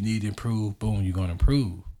boom, if you need to improve, boom, you're gonna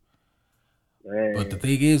improve. man. But the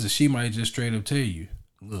thing is that she might just straight up tell you,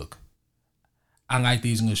 look, I like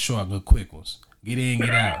these little short, little quick ones. Get in,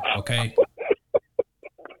 get out, okay?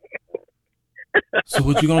 So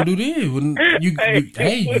what you gonna do then? When you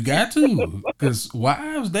got to, because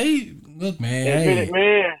wives, they look, man. Admit it,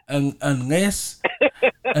 man. Unless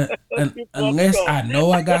Let's keep unless going. I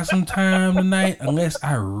know I got some time tonight, unless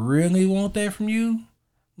I really want that from you,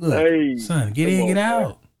 look, Hey, son, get come in, on, get man.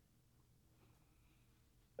 out.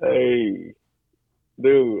 Hey,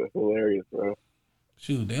 dude, that's hilarious, bro.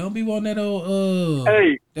 Shoot, they don't be wanting that old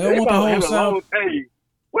Hey, they don't it want the about whole having a sound. long. Hey,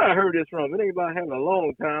 where I heard this from? It ain't about having a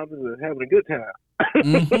long time. It's having a good time.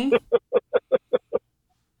 Mm-hmm.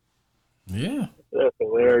 Yeah. That's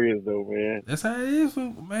hilarious, though, man. That's how it is,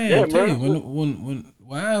 man. Yeah, I'm telling bro. you, when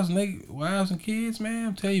wives and kids, man,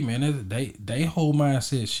 I'm telling you, man, they whole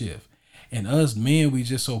mindset shift. And us men, we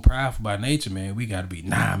just so prideful by nature, man. We gotta be,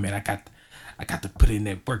 nah, man. I got to put in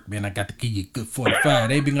that work, man. I got to give you a good 45.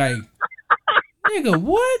 They be like, nigga,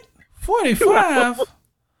 what? 45? 2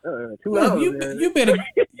 Look, hours, man. you better,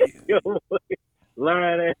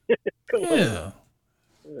 Lying at. Come yeah.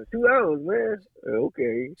 on. 2 hours, man.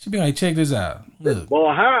 Okay. She be like, check this out. Look,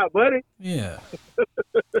 Ball high, buddy. yeah.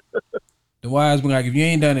 The wives be like, if you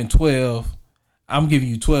ain't done in 12, I'm giving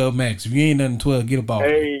you 12 max. If you ain't done in 12, get up off me.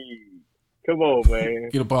 Hey, come on, man.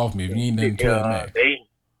 Get up off me if you ain't done in 12 max. Hey.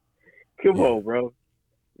 Come Yeah. on, bro.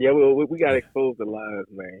 Yeah, we got to expose the lies,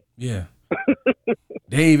 man. Yeah.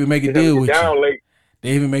 They even make a deal with you. Down late.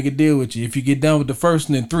 They even make a deal with you. If you get done with the first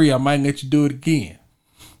and then 3, I might let you do it again.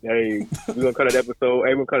 Hey, we're going to call that episode.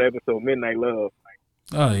 Hey, we're going to call that episode Midnight Love.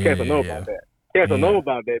 Oh, yeah. Cats don't know about that. Cats don't Yeah. know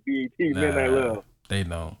about that. BET, Midnight Love. They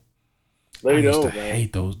don't. I They used don't, to man.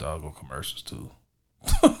 hate those doggone commercials, too.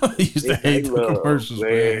 I used to hate the Love, commercials,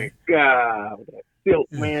 man. God, that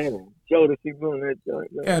Silk, man, and Jodeci doing that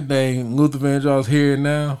joint, man. God dang, Luther Vandross here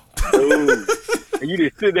now. Dude. And you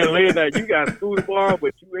just sit there laying there. You got school tomorrow,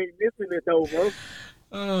 but you ain't missing it, though, bro.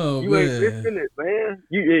 Oh, You ain't man. missing it, man.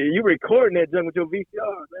 You recording that junk with your VCR,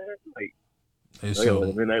 man. Like, They show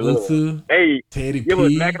Midnight Love. Luther, hey, Teddy you ever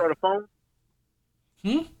P. smacking on the phone?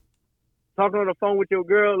 Hmm? Talking on the phone with your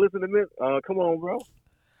girl, listen to me. Come on, bro.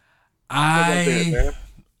 I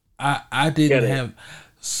didn't Get it. have,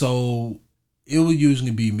 so it would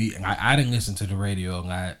usually be me. I didn't listen to the radio a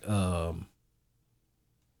lot.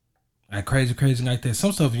 Like crazy like that.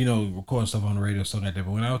 Some stuff, record stuff on the radio, stuff like that.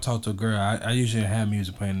 But when I would talk to a girl, I usually have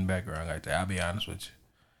music playing in the background like that. I'll be honest with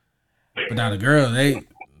you. But now the girl, they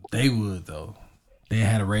would though. They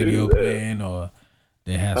had a radio playing, or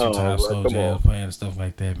they had some time bro, slow come jazz on. playing and stuff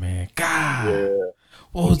like that. Man, God, Yeah.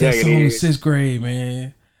 what was that Jagged song in Edge. 6th grade,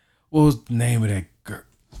 man? What was the name of that girl?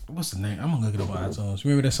 What's the name? I'm gonna look it up on iTunes.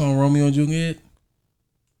 Remember that song Romeo and Juliet?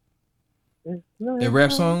 That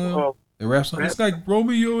rap song? Oh, The rap song. It's like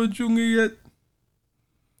Romeo and Juliet.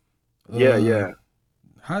 yeah.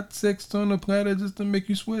 hot sex on the platter just to make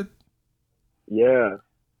you sweat. Yeah.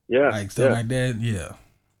 Like stuff like that. Yeah.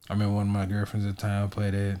 I remember one of my girlfriends at the time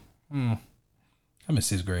played that. I'm in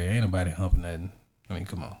 6th grade. Ain't nobody humping nothing. I mean,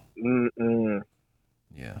 come on.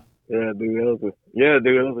 Yeah. Yeah, dude. Those are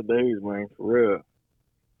days, man. For real.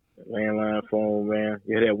 Landline phone, man.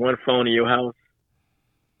 You had that one phone in your house.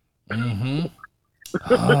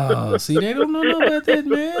 Oh, see, they don't know about that,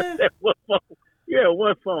 man. That one phone. Yeah,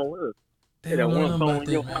 one phone. They don't know about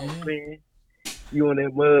that, man. You on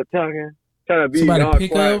that mud talking, trying to be somebody all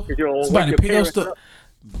pick quiet up. because you don't Somebody pick up stuff.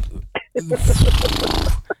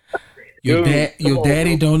 Your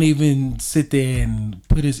daddy don't even sit there and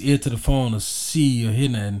put his ear to the phone to see or hear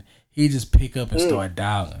nothing. He just pick up and start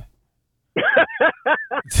dialing.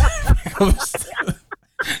 Just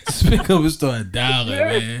pick up and start dialing,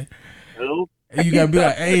 man. And you gotta be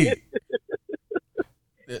like, hey,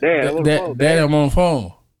 Dad, I'm on the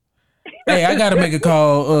phone. Hey, I gotta make a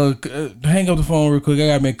call. Hang up the phone real quick. I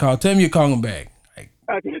gotta make a call. Tell me you're calling back. Like,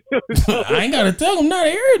 I ain't gotta tell him. Not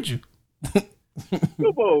I heard you.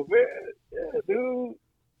 Come on, man. Yeah, dude.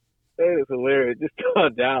 That is hilarious. Just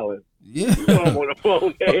start dialing. Yeah. You know I'm on the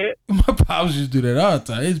phone, Dad. My pops used to do that all the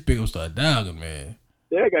time. His pick up start dialing, man.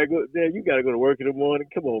 Dad gotta go. Dad, you gotta go to work in the morning.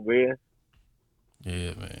 Come on, man.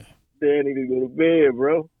 Yeah, man. Dad need to go to bed,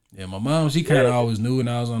 bro. Yeah, my mom, she kind of always knew when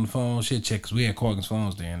I was on the phone. She'd check, because we had Corgan's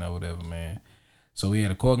phones then or whatever, man. So we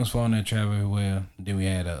had a Corgan's phone that traveled everywhere. Then we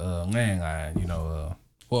had a landline, you know.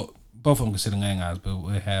 Well, both of them considered landlines, but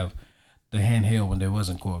we have the handheld when there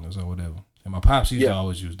wasn't Corgan's or whatever. And my pops used to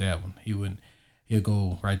always use that one. He'll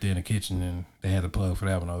go right there in the kitchen and they had a plug for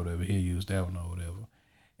that one or whatever. He'll use that one or whatever.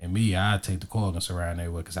 And me, I'd take the Corgan's around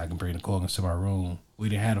everywhere because I can bring the Corgan's to my room. We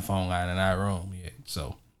didn't have a phone line in our room yet,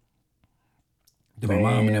 so. Then my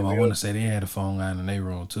mom and them, I want to say they had a phone line in their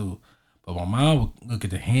room too. But my mom would look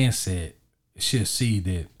at the handset. She'll see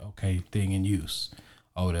that, okay, thing in use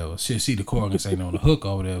or whatever. She'll see the cord and say on the hook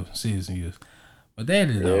or whatever, see it's in use. But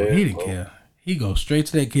Daddy, though, he didn't care. He go straight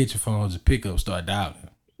to that kitchen phone, just pick up, start dialing.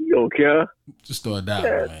 He don't care. Just start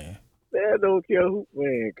dialing, man. Dad don't care who,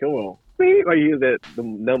 man, come on. Beep, I hear that, the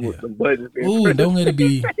numbers, the buttons. Ooh, don't let it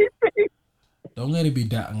be. Don't let it be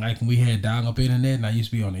like when we had dial up internet and I used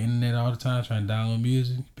to be on the internet all the time trying to download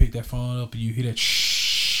music. You pick that phone up and you hear that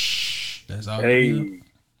shh. That's all you hear.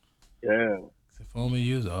 Yeah. The phone we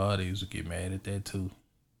use, they used to get mad at that too.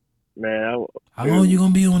 Man, how long you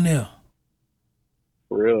gonna be on there?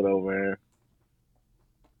 For real though, man.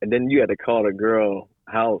 And then you had to call the girl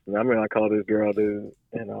house. And I mean, I called this girl, dude,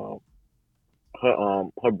 and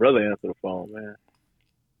her brother answered the phone, man.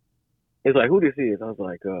 It's like, who this is? I was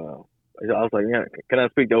like, yeah, can I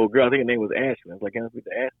speak to the old girl? I think her name was Ashley. I was like, can I speak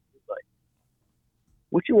to Ashley? He's like,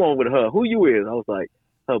 what you want with her? Who you is? I was like,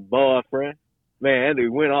 her boyfriend. Man, that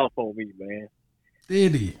dude went off on me, man.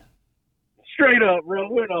 Did he? Straight up,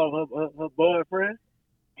 bro. Went off her boyfriend.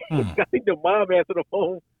 I think the mom answered the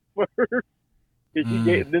phone first. And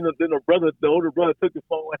she then the older brother took the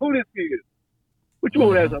phone. Like, who this is? What you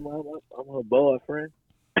want to ask? I'm her boyfriend.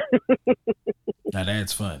 Now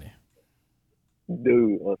that's funny.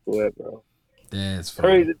 Dude, I swear, bro. That's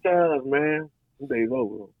funny. Crazy times, man. Them days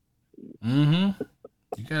over.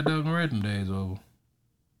 You got them right, them days over.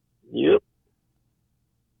 Yep.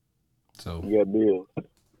 So you got bills.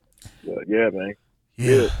 But yeah, man.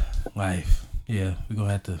 Yeah. Life. Yeah, we're gonna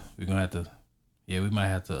have to yeah, we might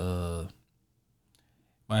have to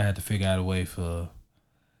figure out a way for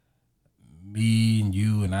me and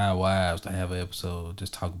you and our wives to have an episode,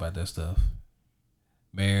 just talk about that stuff.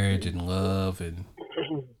 Marriage and love and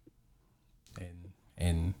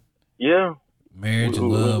yeah, marriage and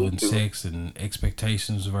love and sex and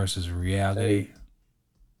expectations versus reality.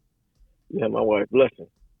 Yeah, my wife, bless her.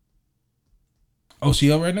 Oh,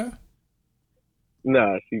 she up right now?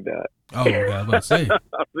 Nah, she not. Oh, okay, I was about to say.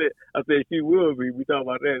 I said she will be. We talking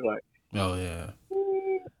about that, like. Oh yeah.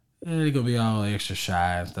 Yeah, they're gonna be all extra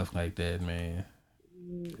shy and stuff like that, man.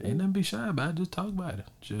 Ain't nothing to be shy about. Just talk about it.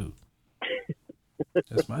 Shoot.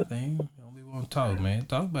 That's my thing. You only want to talk, man.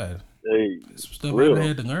 Talk about it. Hey, some stuff I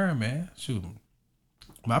had to learn, man. Shoot.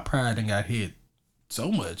 My pride done got hit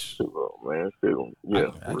so much. Oh, man.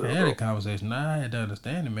 Yeah. I had that conversation. Now I had to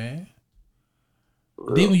understand it, man.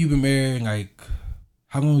 Then when you been married, like,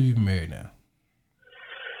 how long have you been married now?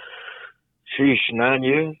 Sheesh, 9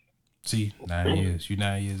 years. See, 9 years. You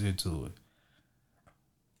 9 years into it.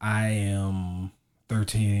 I am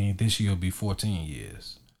 13. This year will be 14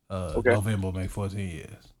 years. November will make 14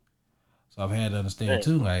 years. So I've had to understand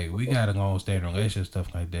too, like, we gotta go on stay in a relationship,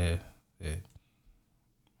 stuff like that.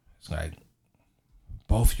 It's like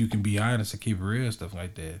both you can be honest and keep it real, stuff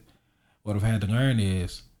like that. What I've had to learn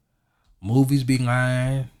is Movies be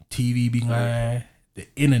lying, TV be lying, the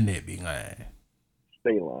internet be lying.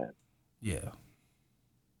 Stay lying. Yeah.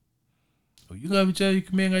 So you love each other, you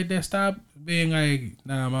can be like that. Stop being like,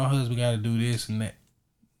 nah, my husband got to do this and that.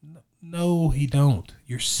 No, he don't.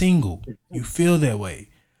 You're single. You feel that way.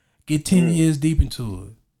 Get 10 years deep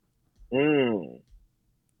into it.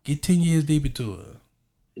 Get 10 years deep into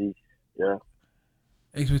it. Yeah.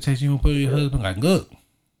 Expectation you don't put on your husband like, look.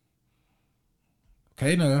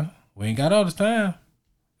 Okay, now, we ain't got all this time.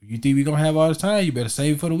 If you think we gonna have all this time, you better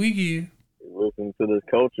save it for the weekend. Listen to this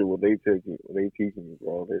culture, what they teaching you,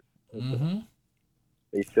 bro.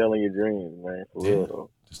 They selling your dreams, man. For real, though.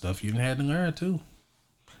 The stuff you done had to learn, too.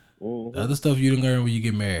 Mm-hmm. The other stuff you done learn when you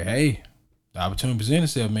get married. Hey, the opportunity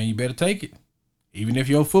presents itself, man. You better take it. Even if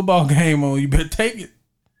your football game on, you better take it.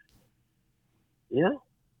 Yeah.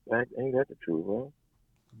 Ain't that the truth, bro?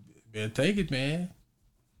 You better take it, man.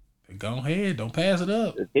 Go ahead. Don't pass it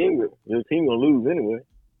up. Your team gonna lose anyway.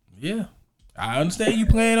 Yeah. I understand you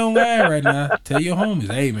playing online right now. Tell your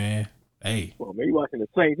homies, hey, man. Hey. Well, man, you watching the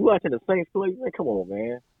Saints play? Man, come on,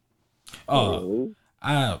 man. Oh,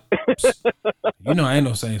 you know I ain't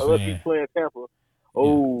no Saints Unless fan. he's playing Tampa.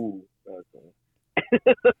 Oh.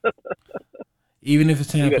 Yeah. Even if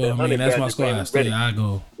it's Tampa, I mean that's my squad. Still, I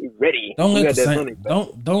go. He's ready. Don't let the Saints.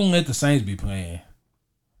 Don't let the Saints be playing.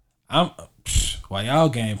 While y'all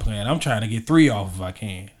game playing, I'm trying to get 3 off if I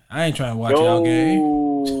can. I ain't trying to watch y'all game.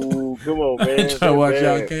 Come on, man. I ain't trying to watch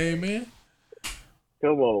y'all game, man.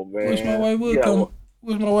 Come on, man. Wish my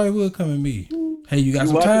wife would come at me. Hey, you got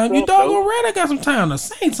some time? You doggone right, I got some time. The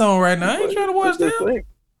Saints on right now. I ain't trying to watch them. The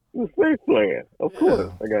Saints playing. Of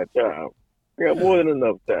course, I got time. I got more than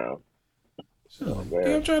enough time. Sure,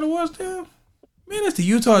 man. I'm trying to watch them. Man, it's the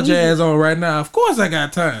Utah Jazz on right now. Of course I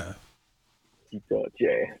got time. Utah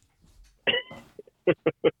Jazz.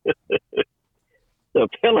 The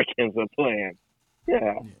Pelicans are playing.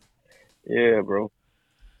 Yeah, bro.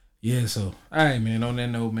 Yeah, so all right, man. On that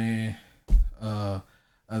note, man. Other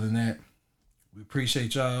than that, we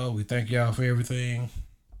appreciate y'all. We thank y'all for everything.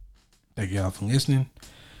 Thank y'all for listening.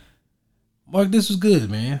 Mark, this was good,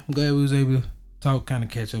 man. I'm glad we was able to talk, kind of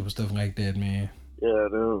catch up and stuff like that, man. Yeah,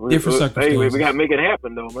 dude. Different circumstances. Hey, we gotta make it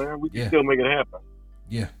happen, though, man. We can still make it happen.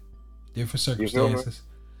 Yeah, different circumstances,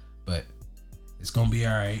 but it's gonna be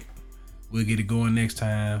all right. We'll get it going next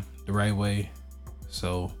time the right way.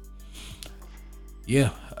 So,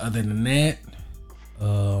 yeah. Other than that,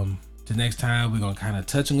 the next time we're gonna kind of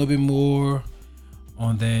touch a little bit more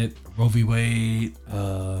on that Roe v. Wade,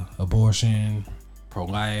 abortion,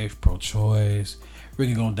 pro-life, pro-choice.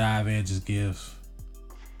 Really gonna dive in, just give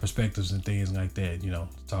perspectives and things like that, to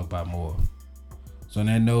talk about more. So on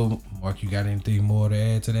that note, Mark, you got anything more to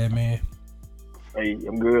add to that, man? Hey,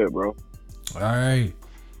 I'm good, bro. All right.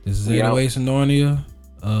 This is 808 Sonornia.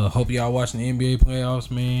 Hope y'all watching the NBA playoffs,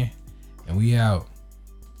 man. And we out.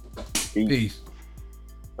 Peace.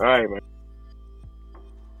 All right, man.